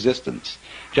constitute existence.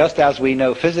 Just as we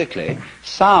know physically,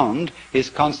 sound is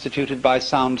constituted by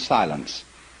sound silence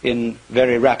in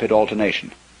very rapid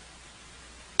alternation.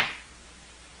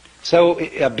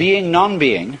 So being,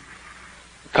 non-being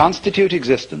constitute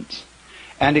existence.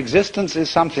 And existence is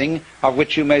something of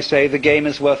which you may say the game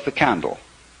is worth the candle.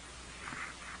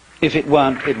 If it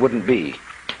weren't, it wouldn't be.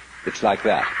 It's like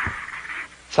that.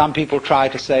 Some people try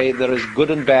to say there is good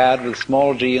and bad with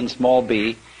small g and small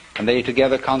b, and they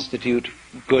together constitute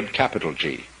good capital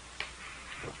G.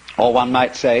 Or one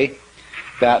might say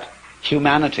that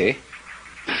humanity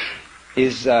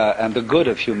is, and the good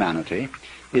of humanity,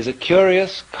 is a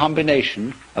curious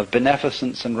combination of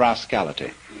beneficence and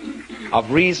rascality,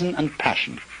 of reason and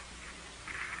passion.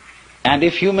 And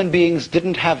if human beings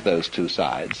didn't have those two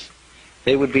sides,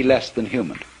 they would be less than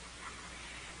human.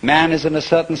 Man is in a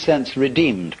certain sense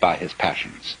redeemed by his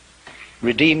passions,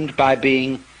 redeemed by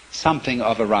being something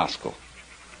of a rascal.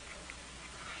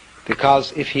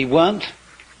 Because if he weren't,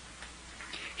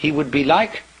 he would be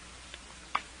like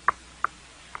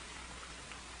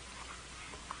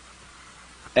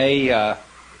a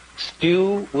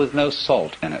stew with no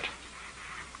salt in it.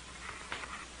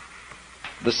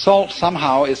 The salt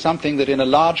somehow is something that in a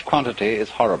large quantity is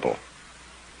horrible,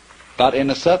 but in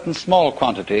a certain small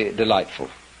quantity delightful.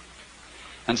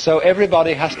 And so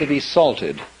everybody has to be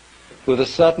salted with a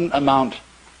certain amount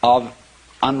of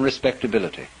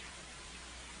unrespectability.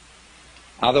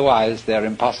 Otherwise, they're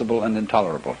impossible and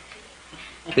intolerable.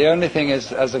 The only thing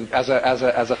is, as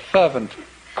a fervent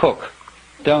cook,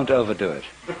 don't overdo it.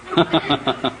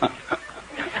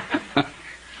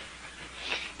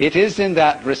 It is in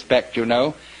that respect, you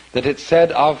know, that it's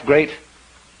said of great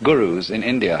gurus in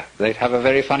India. They have a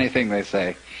very funny thing they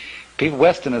say. people,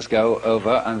 Westerners go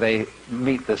over and they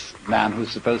meet this man who's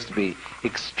supposed to be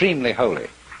extremely holy.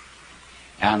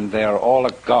 And they're all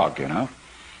agog, you know.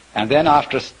 And then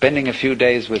after spending a few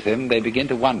days with him, they begin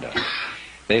to wonder.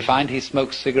 They find he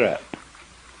smokes cigarette.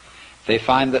 They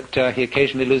find that he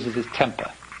occasionally loses his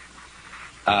temper.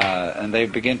 And they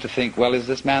begin to think, well, is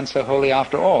this man so holy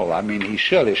after all? I mean, he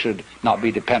surely should not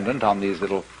be dependent on these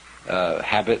little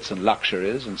habits and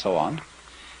luxuries and so on.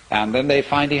 And then they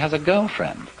find he has a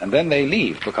girlfriend. And then they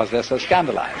leave because they're so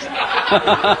scandalized.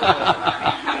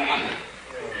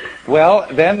 Well,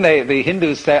 then the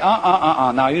Hindus say,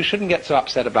 now you shouldn't get so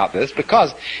upset about this,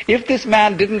 because if this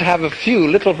man didn't have a few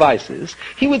little vices,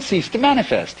 he would cease to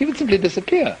manifest. He would simply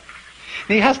disappear.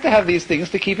 And he has to have these things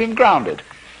to keep him grounded,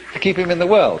 to keep him in the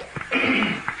world.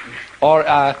 Or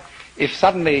if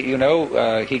suddenly, you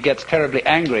know, he gets terribly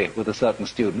angry with a certain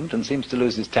student and seems to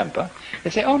lose his temper,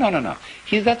 they say, oh, no.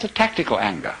 That's a tactical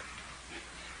anger.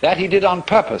 That he did on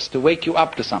purpose to wake you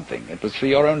up to something. It was for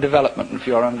your own development and for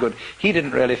your own good. He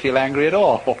didn't really feel angry at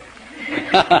all.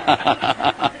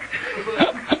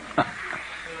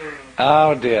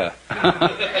 Oh dear.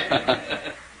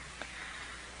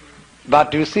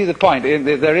 But do you see the point?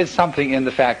 There is something in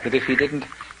the fact that if he didn't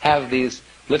have these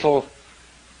little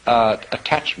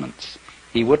attachments,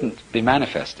 he wouldn't be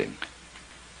manifesting.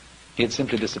 He'd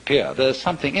simply disappear. There's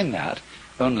something in that,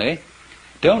 only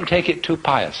don't take it too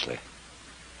piously.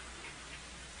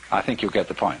 I think you get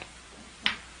the point.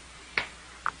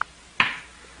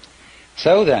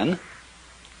 So then,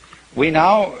 we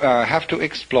now have to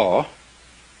explore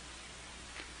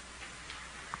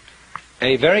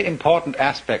a very important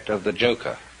aspect of the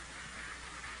Joker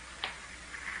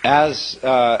as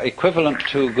equivalent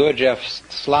to Gurdjieff's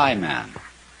Sly Man.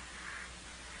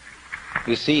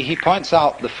 You see, he points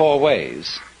out the four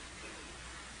ways: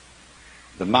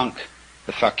 the monk,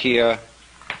 the fakir,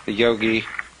 the yogi,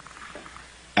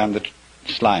 and the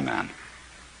Sly Man.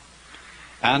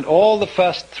 And all the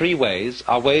first three ways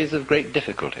are ways of great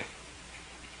difficulty.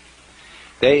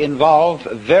 They involve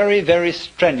very, very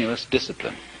strenuous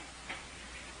discipline.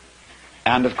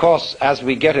 And of course, as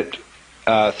we get it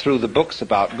through the books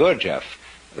about Gurdjieff,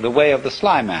 the way of the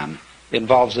Sly Man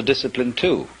involves a discipline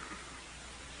too.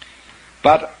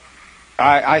 But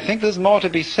I think there's more to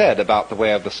be said about the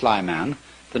way of the Sly Man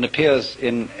than appears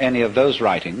in any of those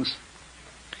writings,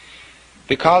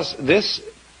 because this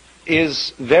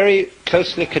is very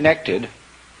closely connected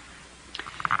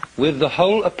with the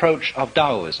whole approach of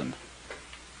Taoism,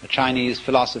 the Chinese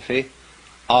philosophy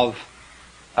of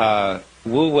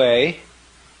Wu Wei,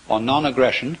 or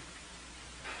non-aggression,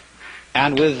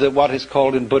 and with what is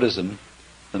called in Buddhism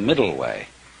the middle way.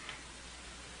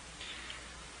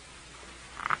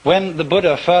 When the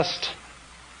Buddha first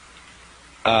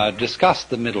discussed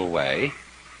the middle way,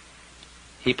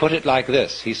 he put it like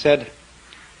this. He said,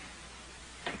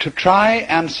 to try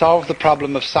and solve the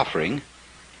problem of suffering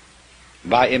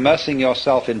by immersing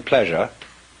yourself in pleasure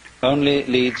only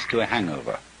leads to a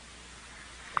hangover.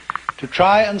 To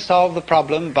try and solve the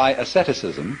problem by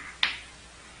asceticism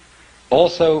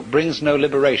also brings no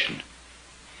liberation.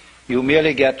 You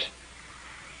merely get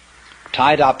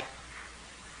tied up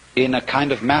in a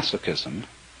kind of masochism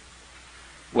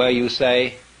where you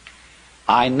say,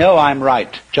 I know I'm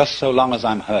right just so long as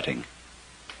I'm hurting.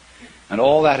 And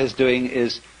all that is doing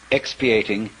is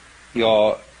expiating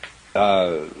your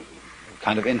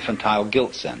kind of infantile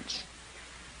guilt sense.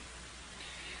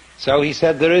 So he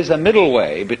said there is a middle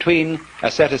way between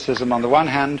asceticism on the one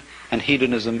hand and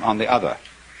hedonism on the other.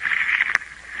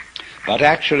 But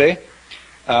actually,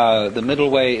 the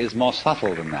middle way is more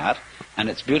subtle than that, and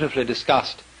it's beautifully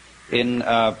discussed in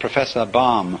Professor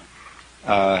Baum,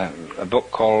 a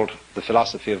book called The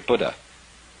Philosophy of Buddha.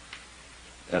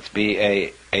 That's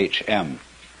B-A-H-M,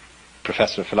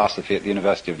 Professor of Philosophy at the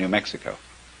University of New Mexico.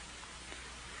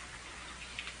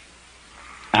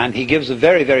 And he gives a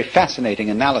very, very fascinating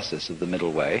analysis of the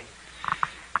middle way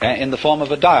in the form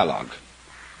of a dialogue,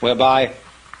 whereby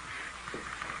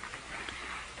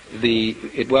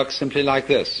it works simply like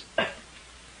this.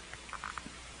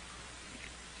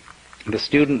 The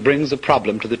student brings a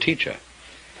problem to the teacher,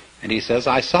 and he says,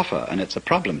 I suffer, and it's a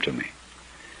problem to me.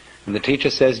 And the teacher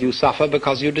says, you suffer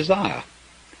because you desire.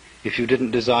 If you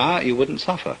didn't desire, you wouldn't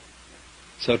suffer.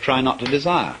 So try not to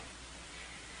desire.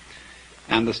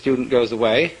 And the student goes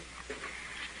away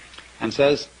and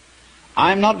says,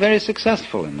 I'm not very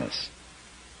successful in this.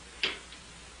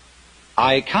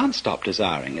 I can't stop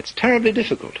desiring. It's terribly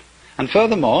difficult. And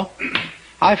furthermore,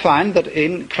 I find that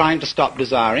in trying to stop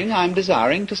desiring, I'm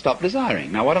desiring to stop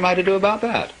desiring. Now what am I to do about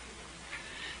that?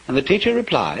 And the teacher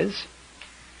replies,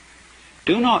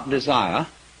 do not desire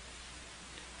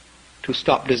to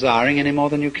stop desiring any more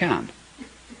than you can.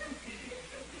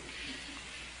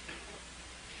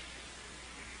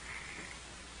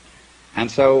 And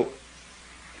so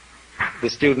the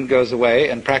student goes away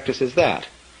and practices that.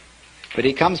 But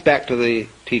he comes back to the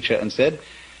teacher and said,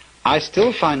 I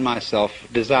still find myself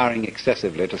desiring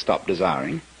excessively to stop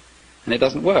desiring, and it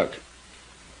doesn't work.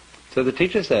 So the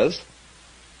teacher says,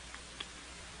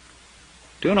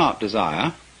 do not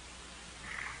desire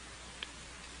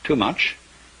too much,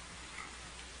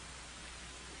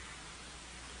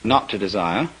 not to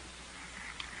desire,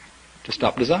 to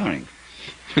stop desiring.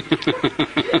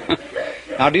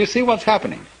 Now, do you see what's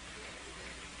happening?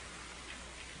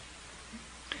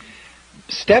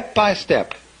 Step by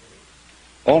step,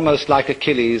 almost like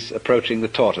Achilles approaching the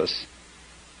tortoise,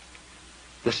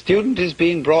 the student is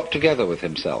being brought together with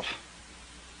himself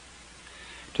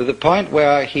to the point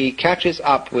where he catches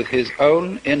up with his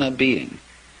own inner being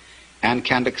and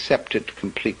can accept it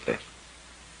completely.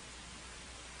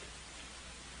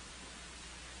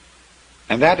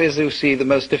 And that is, you see, the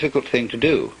most difficult thing to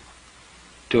do,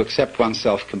 to accept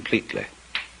oneself completely.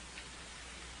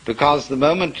 Because the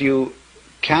moment you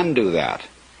can do that,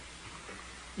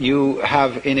 you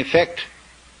have in effect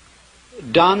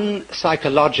done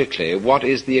psychologically what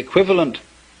is the equivalent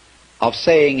of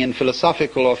saying in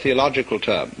philosophical or theological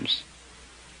terms,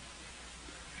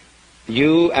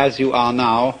 you as you are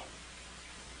now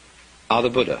are the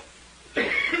Buddha,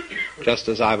 just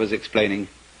as I was explaining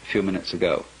a few minutes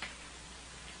ago.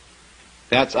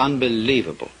 That's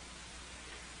unbelievable,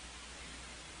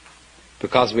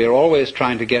 because we are always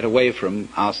trying to get away from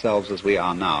ourselves as we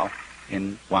are now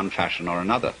in one fashion or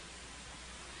another.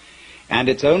 And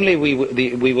it's only we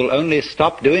will only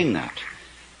stop doing that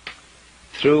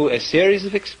through a series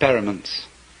of experiments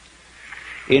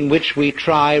in which we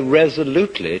try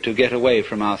resolutely to get away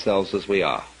from ourselves as we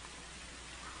are.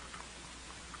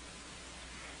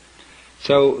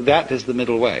 So that is the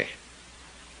middle way.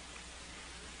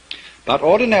 But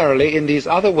ordinarily in these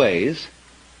other ways,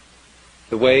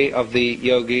 the way of the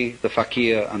yogi, the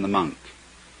fakir, and the monk,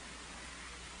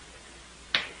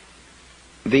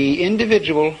 the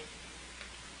individual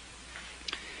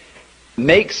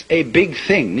makes a big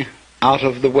thing out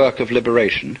of the work of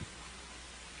liberation,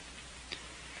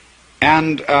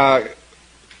 and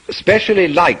especially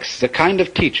likes the kind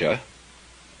of teacher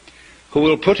who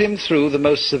will put him through the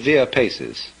most severe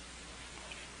paces.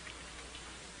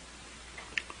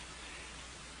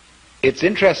 It's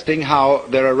interesting how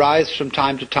there arise from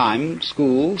time to time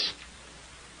schools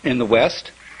in the West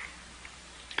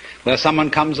where someone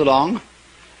comes along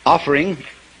offering,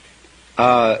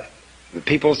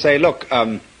 people say, look,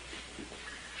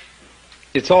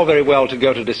 it's all very well to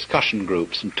go to discussion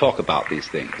groups and talk about these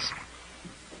things,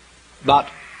 but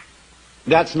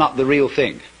that's not the real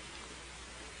thing.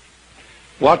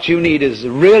 What you need is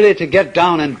really to get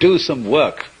down and do some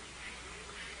work.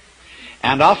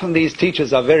 And often these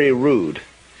teachers are very rude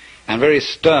and very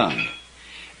stern,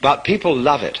 but people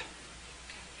love it.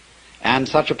 And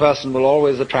such a person will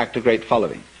always attract a great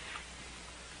following,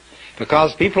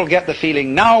 because people get the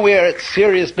feeling, now we're at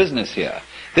serious business here.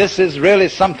 This is really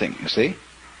something, you see.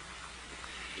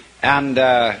 And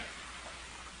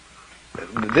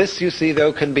this, you see,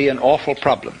 though, can be an awful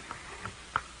problem.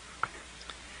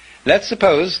 Let's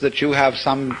suppose that you have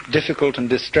some difficult and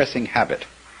distressing habit,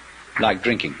 like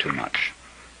drinking too much.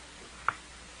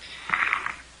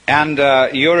 And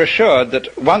you're assured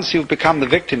that once you've become the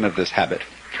victim of this habit,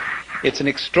 it's an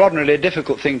extraordinarily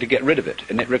difficult thing to get rid of it,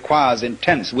 and it requires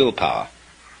intense willpower.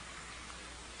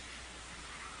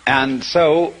 And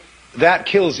so that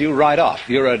kills you right off.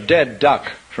 You're a dead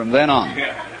duck from then on.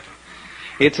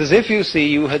 It's as if, you see,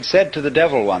 you had said to the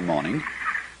devil one morning,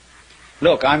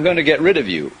 look, I'm going to get rid of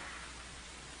you.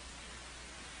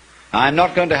 I'm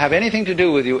not going to have anything to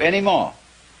do with you anymore.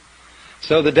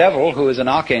 So the devil, who is an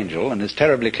archangel and is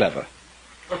terribly clever,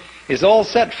 is all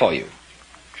set for you.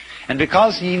 And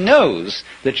because he knows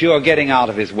that you are getting out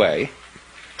of his way,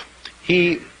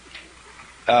 he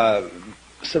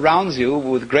surrounds you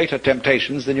with greater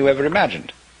temptations than you ever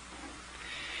imagined.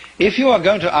 If you are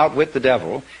going to outwit the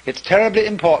devil, it's terribly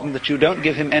important that you don't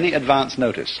give him any advance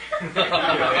notice.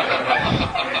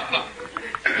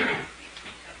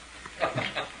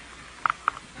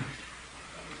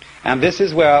 And this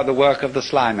is where the work of the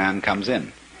sly man comes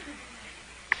in.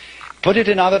 Put it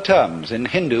in other terms, in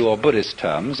Hindu or Buddhist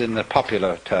terms, in the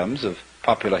popular terms of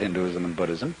popular Hinduism and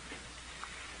Buddhism.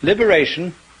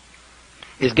 Liberation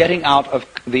is getting out of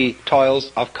the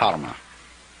toils of karma.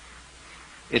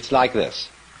 It's like this.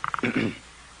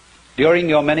 During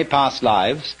your many past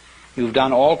lives, you've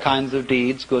done all kinds of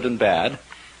deeds, good and bad,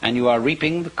 and you are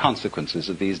reaping the consequences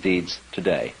of these deeds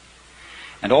today.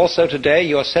 And also today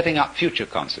you're setting up future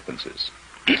consequences.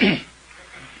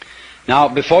 Now,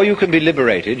 before you can be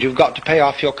liberated, you've got to pay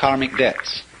off your karmic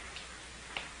debts.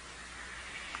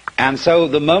 And so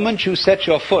the moment you set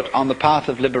your foot on the path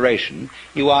of liberation,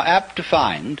 you are apt to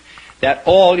find that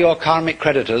all your karmic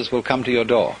creditors will come to your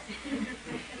door.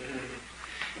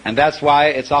 And that's why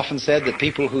it's often said that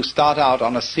people who start out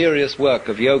on a serious work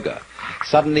of yoga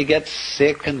suddenly get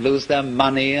sick and lose their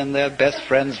money and their best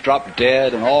friends drop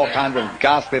dead and all kinds of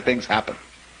ghastly things happen.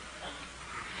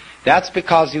 That's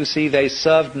because, you see, they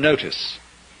served notice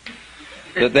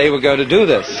that they were going to do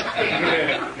this.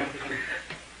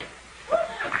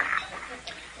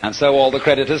 And so all the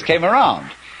creditors came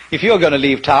around. If you're going to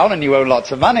leave town and you owe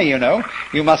lots of money, you know,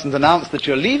 you mustn't announce that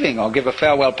you're leaving or give a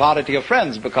farewell party to your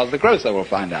friends because the grocer will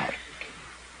find out.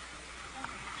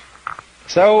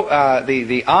 So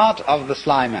the art of the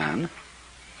sly man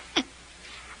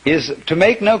is to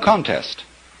make no contest,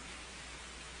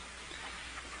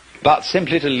 but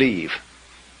simply to leave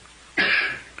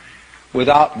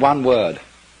without one word.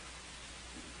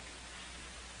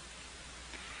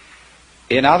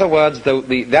 In other words,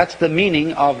 that's the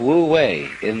meaning of Wu Wei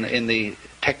in the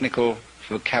technical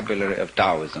vocabulary of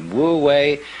Taoism. Wu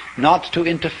Wei, not to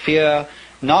interfere,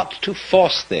 not to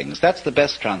force things. That's the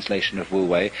best translation of Wu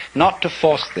Wei, not to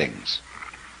force things.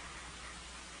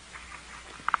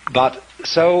 But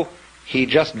so he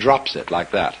just drops it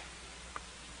like that.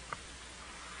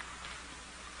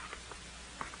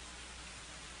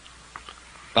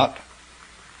 But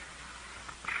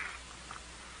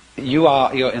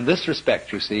you're in this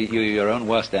respect, you see, you're your own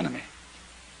worst enemy.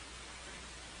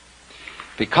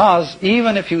 Because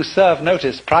even if you serve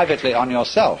notice privately on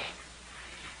yourself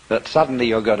that suddenly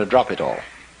you're going to drop it all,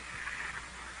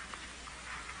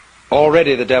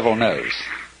 already the devil knows.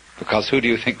 Because who do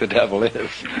you think the devil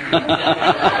is?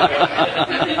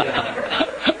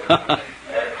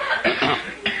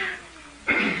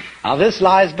 Now this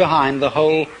lies behind the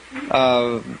whole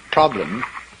problem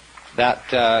that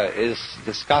is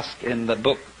discussed in the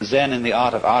book Zen in the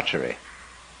Art of Archery.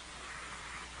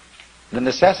 The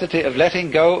necessity of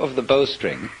letting go of the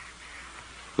bowstring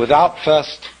without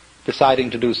first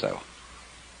deciding to do so.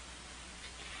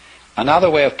 Another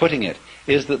way of putting it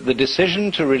is that the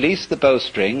decision to release the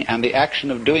bowstring and the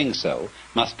action of doing so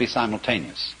must be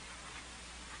simultaneous.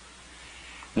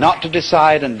 Not to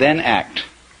decide and then act,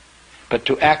 but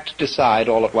to act, decide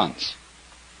all at once.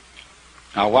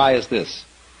 Now, why is this?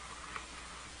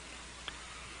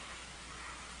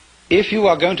 If you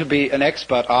are going to be an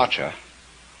expert archer,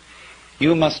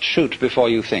 you must shoot before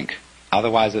you think,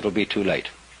 otherwise it'll be too late.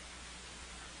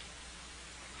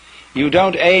 You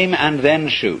don't aim and then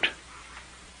shoot.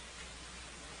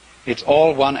 It's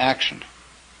all one action.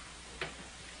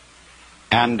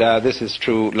 And this is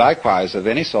true likewise of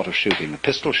any sort of shooting,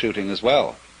 pistol shooting as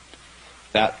well.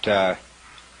 That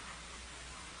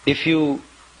if you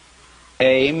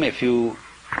aim, if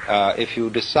you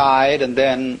decide and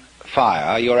then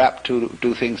fire, you're apt to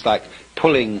do things like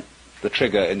pulling the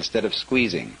trigger instead of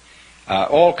squeezing.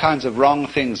 All kinds of wrong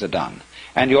things are done.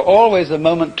 And you're always a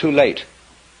moment too late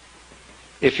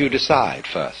if you decide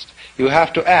first. You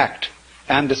have to act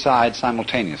and decide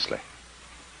simultaneously.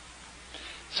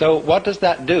 So what does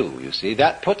that do, you see?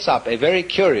 That puts up a very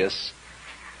curious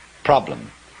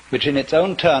problem, which in its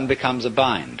own turn becomes a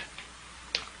bind.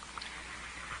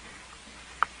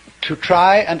 To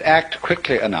try and act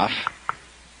quickly enough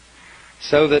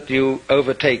so that you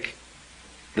overtake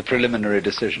the preliminary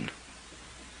decision.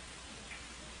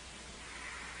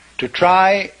 To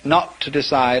try not to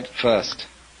decide first.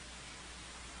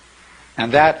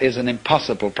 And that is an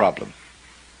impossible problem.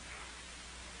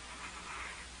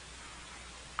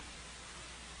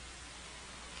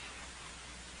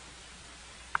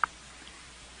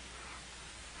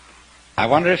 I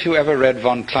wonder if you ever read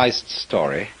von Kleist's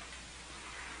story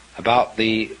about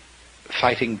the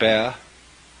fighting bear.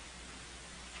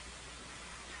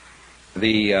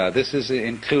 This is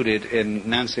included in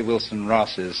Nancy Wilson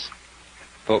Ross's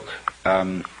book,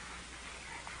 The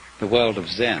World of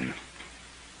Zen,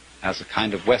 as a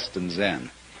kind of Western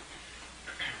Zen.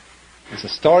 It's a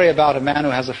story about a man who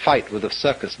has a fight with a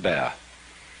circus bear.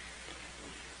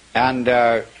 And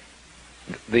the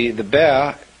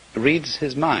bear reads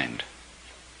his mind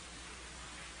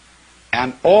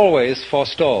and always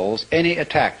forestalls any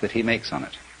attack that he makes on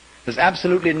it. There's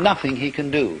absolutely nothing he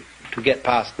can do to get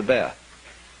past the bear.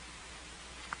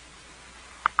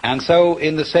 And so,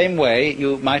 in the same way,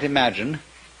 you might imagine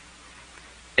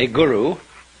a guru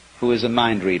who is a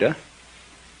mind reader,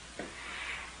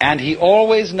 and he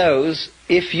always knows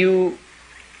if you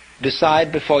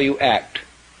decide before you act,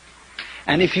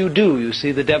 and if you do, you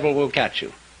see, the devil will catch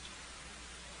you.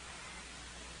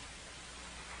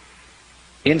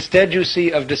 instead, you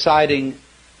see, of deciding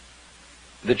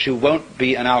that you won't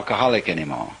be an alcoholic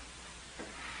anymore,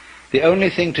 the only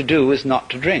thing to do is not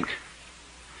to drink,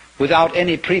 without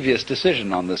any previous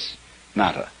decision on this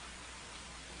matter.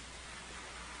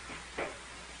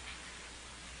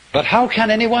 But how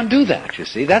can anyone do that, you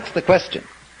see? That's the question.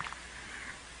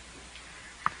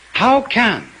 How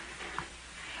can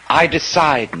I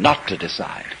decide not to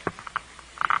decide?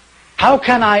 How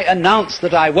can I announce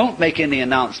that I won't make any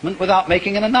announcement without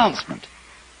making an announcement?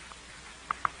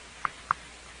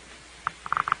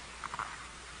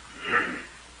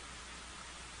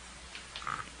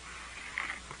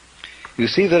 You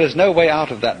see, there is no way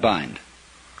out of that bind.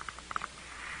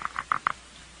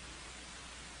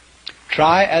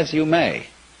 Try as you may,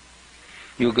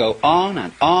 you go on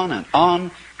and on and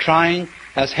on, trying,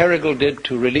 as Herigel did,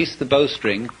 to release the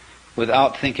bowstring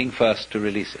without thinking first to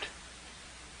release it.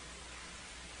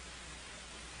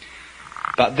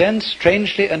 But then,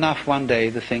 strangely enough, one day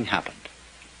the thing happened.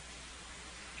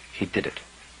 He did it.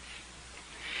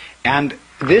 And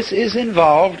this is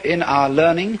involved in our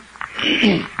learning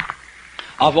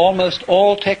of almost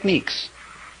all techniques,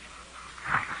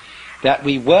 that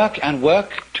we work and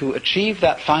work to achieve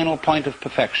that final point of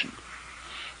perfection.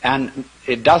 And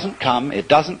it doesn't come,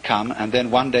 and then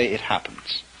one day it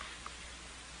happens.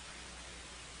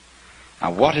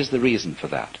 Now, what is the reason for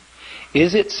that?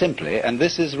 Is it simply, and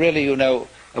this is really, you know,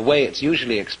 a way it's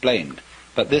usually explained,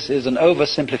 but this is an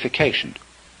oversimplification.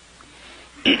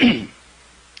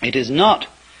 It is not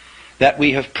that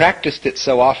we have practiced it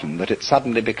so often that it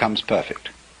suddenly becomes perfect.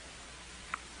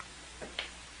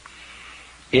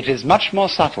 It is much more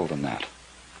subtle than that.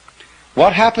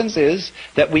 What happens is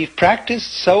that we've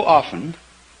practiced so often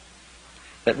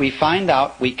that we find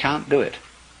out we can't do it.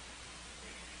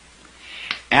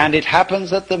 And it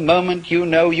happens at the moment you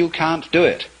know you can't do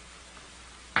it.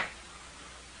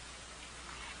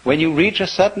 When you reach a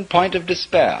certain point of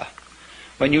despair,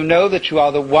 when you know that you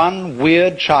are the one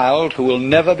weird child who will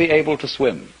never be able to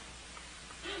swim,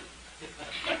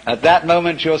 at that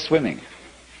moment you're swimming.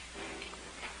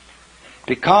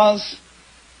 Because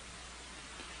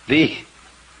the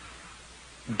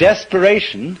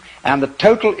desperation and the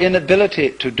total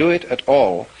inability to do it at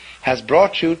all has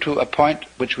brought you to a point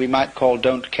which we might call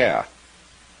don't care.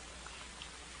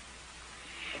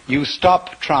 You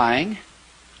stop trying.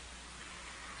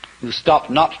 You stop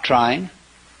not trying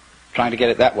to get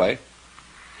it that way.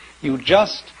 You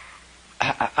just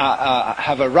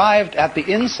have arrived at the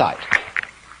insight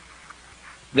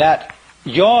that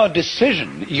your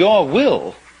decision, your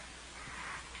will,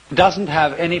 doesn't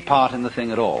have any part in the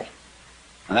thing at all.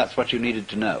 And that's what you needed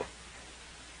to know.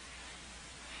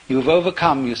 You've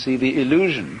overcome, you see, the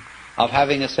illusion of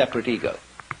having a separate ego.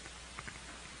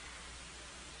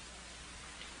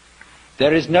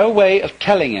 There is no way of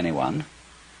telling anyone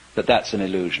that that's an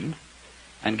illusion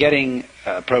and getting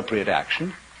appropriate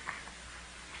action,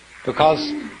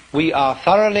 because we are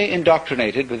thoroughly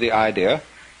indoctrinated with the idea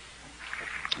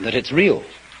that it's real.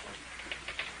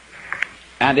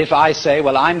 And if I say,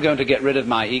 well, I'm going to get rid of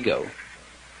my ego,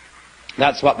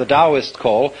 that's what the Taoists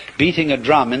call beating a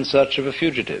drum in search of a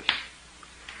fugitive.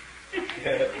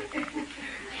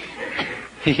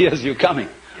 He hears you coming.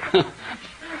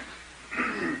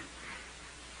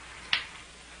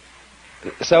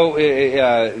 So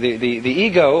the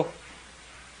ego,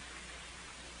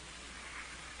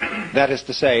 that is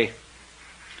to say,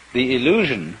 the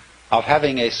illusion of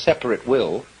having a separate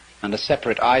will and a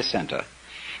separate I center,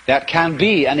 that can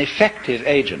be an effective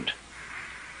agent,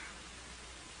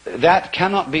 that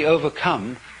cannot be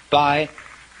overcome by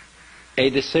a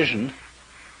decision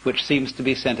which seems to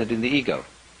be centered in the ego.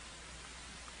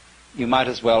 You might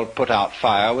as well put out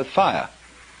fire with fire.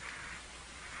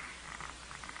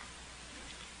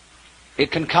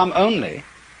 It can come only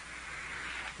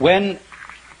when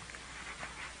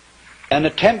an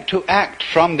attempt to act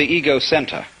from the ego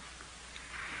center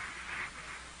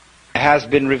has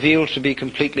been revealed to be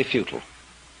completely futile.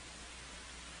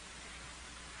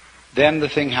 Then the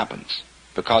thing happens,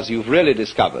 because you've really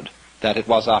discovered that it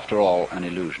was, after all, an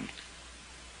illusion.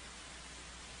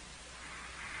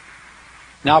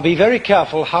 Now, be very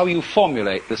careful how you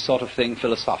formulate this sort of thing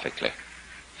philosophically.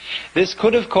 This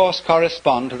could, of course,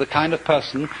 correspond to the kind of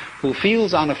person who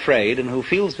feels unafraid and who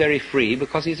feels very free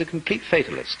because he's a complete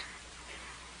fatalist.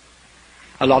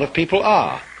 A lot of people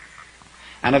are,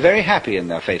 and are very happy in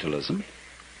their fatalism.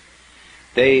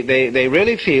 They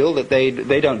really feel that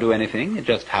they don't do anything, it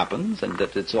just happens, and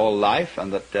that it's all life,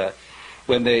 and that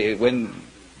when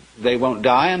they won't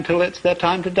die until it's their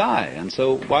time to die, and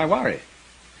so why worry?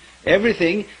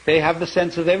 Everything, they have the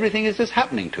sense of everything is just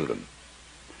happening to them.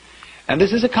 And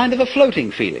this is a kind of a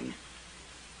floating feeling.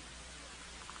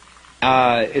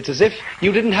 It's as if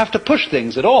you didn't have to push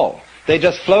things at all. They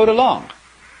just flowed along.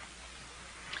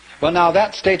 Well, now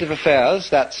that state of affairs,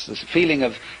 that feeling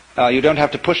of you don't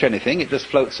have to push anything, it just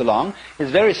floats along,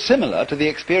 is very similar to the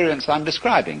experience I'm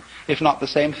describing, if not the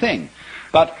same thing.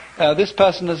 But this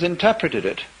person has interpreted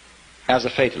it as a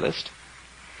fatalist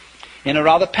in a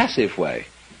rather passive way.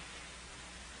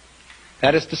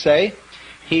 That is to say,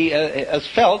 he has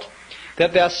felt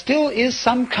that there still is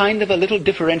some kind of a little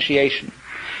differentiation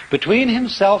between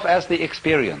himself as the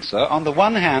experiencer on the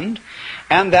one hand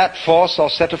and that force or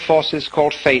set of forces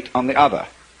called fate on the other.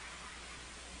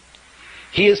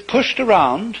 He is pushed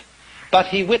around, but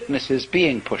he witnesses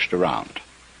being pushed around.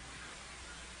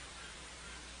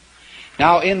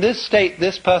 Now, in this state,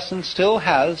 this person still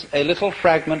has a little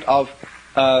fragment of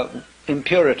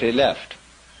impurity left.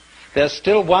 There's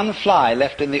still one fly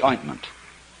left in the ointment,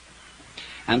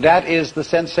 and that is the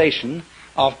sensation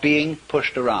of being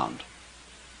pushed around.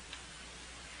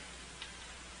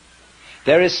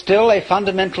 There is still a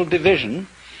fundamental division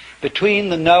between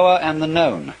the knower and the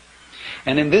known.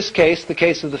 And in this case, the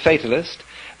case of the fatalist,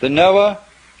 the knower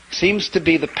seems to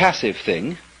be the passive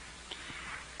thing,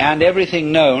 and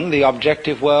everything known, the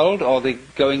objective world or the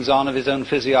goings-on of his own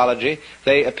physiology,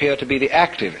 they appear to be the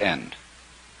active end.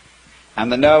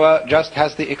 And the knower just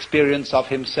has the experience of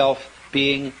himself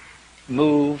being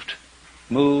moved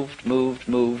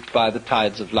by the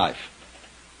tides of life.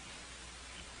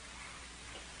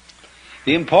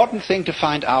 The important thing to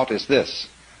find out is this,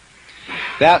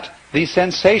 that the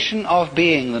sensation of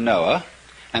being the knower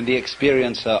and the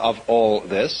experiencer of all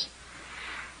this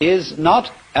is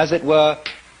not, as it were,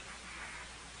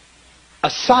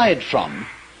 aside from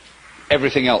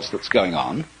everything else that's going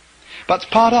on, but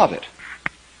part of it.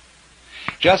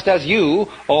 Just as you,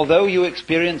 although you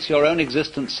experience your own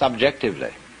existence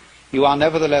subjectively, you are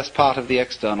nevertheless part of the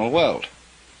external world.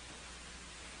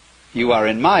 You are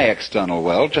in my external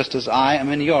world just as I am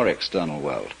in your external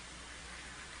world.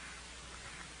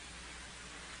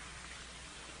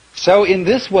 So in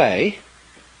this way,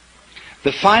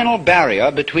 the final barrier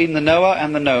between the knower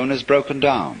and the known is broken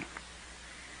down.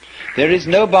 There is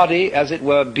nobody, as it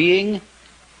were, being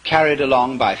carried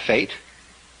along by fate.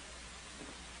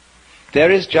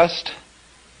 There is just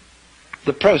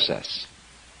the process.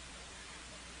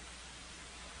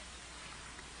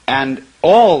 And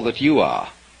all that you are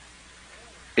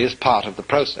is part of the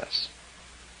process.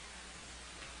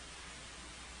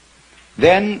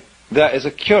 Then there is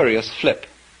a curious flip.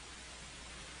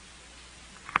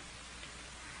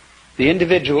 The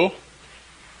individual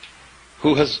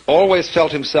who has always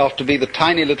felt himself to be the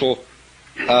tiny little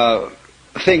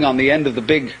thing on the end of the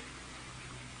big